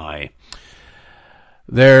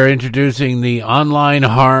 They're introducing the online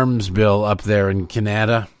harms bill up there in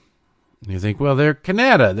Canada. You think, well, they're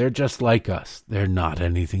Canada. They're just like us. They're not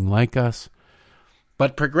anything like us.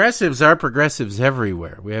 But progressives are progressives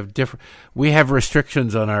everywhere. We have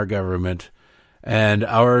restrictions on our government, and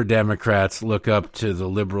our Democrats look up to the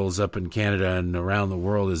liberals up in Canada and around the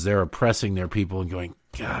world as they're oppressing their people and going,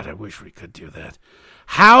 God, I wish we could do that.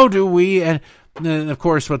 How do we? And of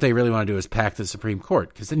course, what they really want to do is pack the Supreme Court,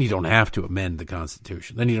 because then you don't have to amend the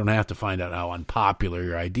Constitution. Then you don't have to find out how unpopular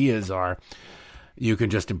your ideas are. You can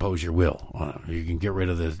just impose your will on them. You can get rid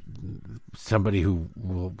of somebody who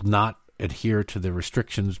will not adhere to the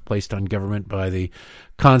restrictions placed on government by the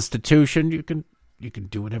Constitution. You can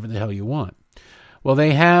do whatever the hell you want. Well,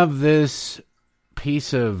 they have this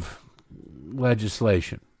piece of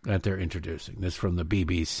legislation that they're introducing. This from the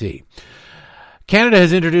BBC. Canada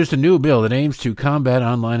has introduced a new bill that aims to combat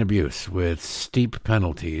online abuse with steep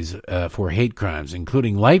penalties for hate crimes,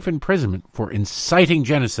 including life imprisonment for inciting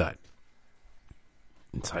genocide.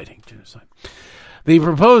 The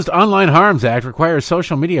proposed Online Harms Act requires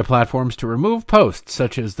social media platforms to remove posts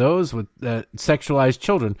such as those with sexualized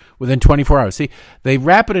children within 24 hours. See, they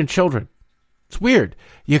wrap it in children. It's weird.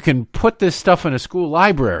 You can put this stuff in a school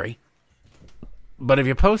library, but if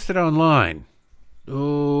you post it online,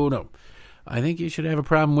 oh no. I think you should have a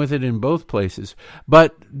problem with it in both places.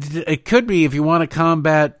 But it could be, if you want to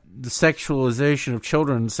combat the sexualization of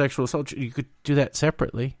children and sexual assault, you could do that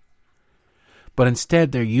separately. But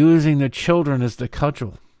instead, they're using the children as the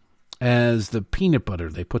cudgel, as the peanut butter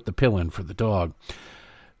they put the pill in for the dog,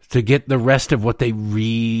 to get the rest of what they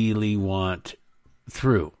really want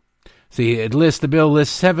through. See, the bill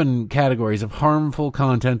lists 7 categories of harmful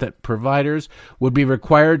content that providers would be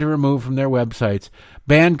required to remove from their websites.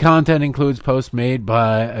 Banned content includes posts made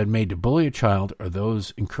to bully a child or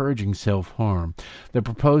those encouraging self-harm. The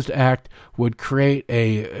proposed act would create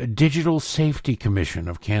a Digital Safety Commission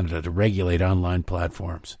of Canada to regulate online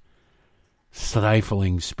platforms.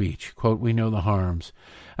 Stifling speech. Quote, "We know the harms."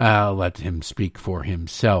 I'll let him speak for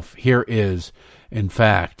himself. Here is, in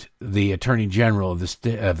fact, the Attorney General of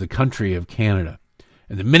the country of Canada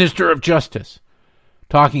and the Minister of Justice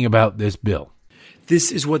talking about this bill.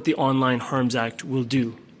 This is what the Online Harms Act will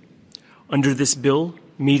do. Under this bill,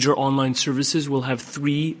 major online services will have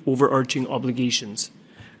 3 overarching obligations: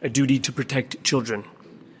 a duty to protect children,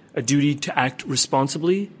 a duty to act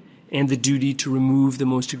responsibly, and the duty to remove the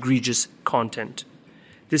most egregious content.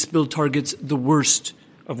 This bill targets the worst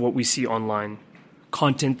of what we see online: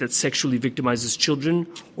 content that sexually victimizes children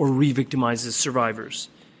or re-victimizes survivors,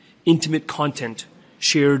 intimate content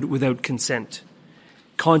shared without consent,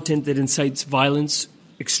 content that incites violence,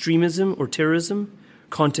 extremism, or terrorism,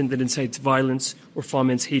 content that incites violence or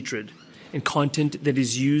foments hatred, and content that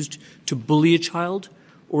is used to bully a child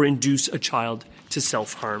or induce a child to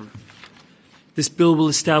self-harm. This bill will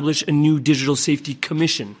establish a new Digital Safety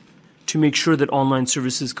Commission to make sure that online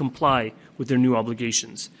services comply with their new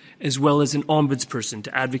obligations, as well as an ombudsperson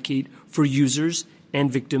to advocate for users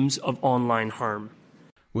and victims of online harm.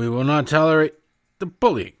 We will not tolerate the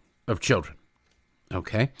bullying of children.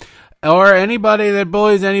 Okay? Or anybody that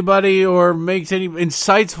bullies anybody or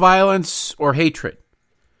incites violence or hatred.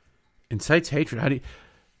 Incites hatred.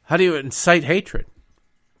 How do you incite hatred?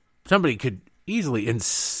 Somebody could easily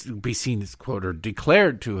be seen as, quote, or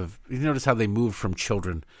declared to have. You notice how they moved from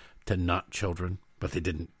children to not children, but they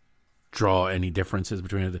didn't draw any differences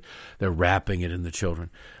between it. They're wrapping it in the children.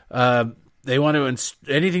 They want to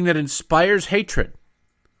anything that inspires hatred.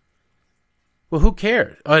 Well, who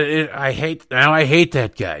cares? I hate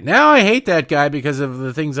that guy. Now I hate that guy because of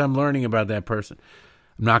the things I'm learning about that person.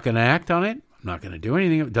 I'm not going to act on it. I'm not going to do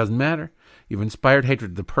anything. It doesn't matter. You've inspired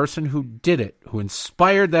hatred. The person who did it, who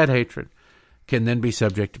inspired that hatred, can then be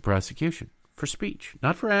subject to prosecution for speech,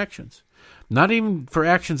 not for actions, not even for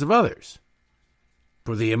actions of others,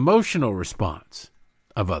 for the emotional response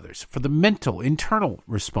of others, for the mental, internal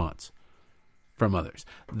response from others.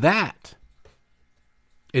 That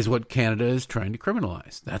is what Canada is trying to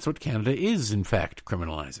criminalize. That's what Canada is, in fact,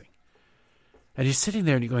 criminalizing. And you're sitting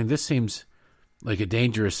there and you're going, this seems like a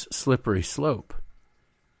dangerous, slippery slope.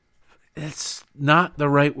 It's not the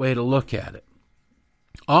right way to look at it.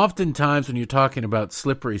 Oftentimes when you're talking about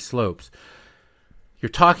slippery slopes, you're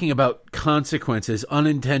talking about consequences,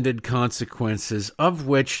 unintended consequences, of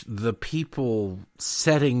which the people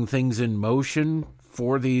setting things in motion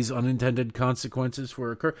for these unintended consequences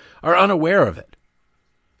for occur are unaware of it.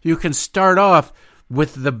 You can start off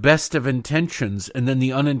with the best of intentions, and then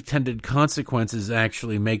the unintended consequences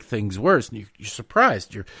actually make things worse. And you're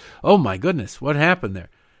surprised. Oh my goodness, what happened there?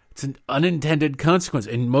 It's an unintended consequence.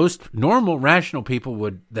 And most normal, rational people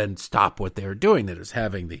would then stop what they're doing, that is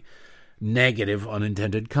having the negative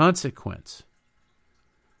unintended consequence.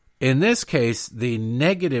 In this case, the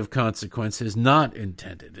negative consequence is not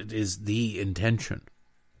intended. It is the intention.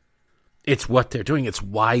 It's what they're doing. It's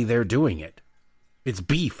why they're doing it. It's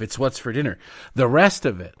beef. It's what's for dinner. The rest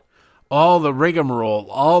of it, all the rigmarole,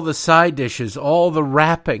 all the side dishes, all the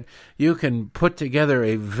wrapping, you can put together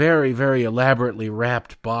a very, very elaborately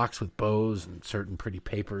wrapped box with bows and certain pretty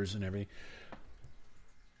papers and everything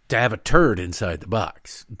to have a turd inside the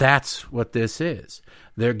box. That's what this is.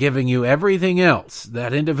 They're giving you everything else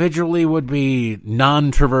that individually would be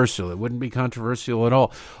non-controversial. It wouldn't be controversial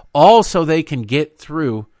at all so they can get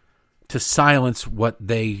through to silence what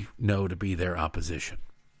they know to be their opposition.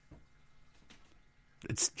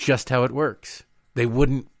 It's just how it works. They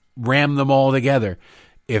wouldn't ram them all together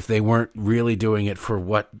if they weren't really doing it for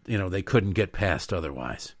what, they couldn't get past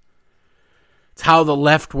otherwise. It's how the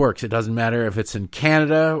left works. It doesn't matter if it's in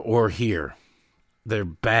Canada or here. They're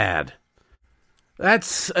bad.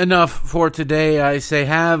 That's enough for today. I say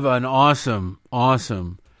have an awesome,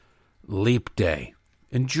 awesome leap day.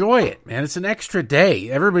 Enjoy it, man. It's an extra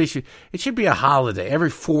day. It should be a holiday.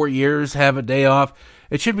 Every 4 years, have a day off.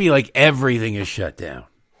 It should be like everything is shut down.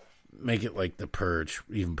 Make it like the purge,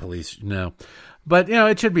 even police, no. But,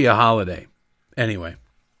 it should be a holiday. Anyway,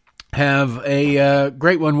 have a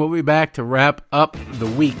great one. We'll be back to wrap up the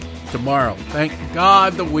week tomorrow. Thank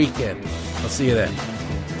God the weekend. I'll see you then.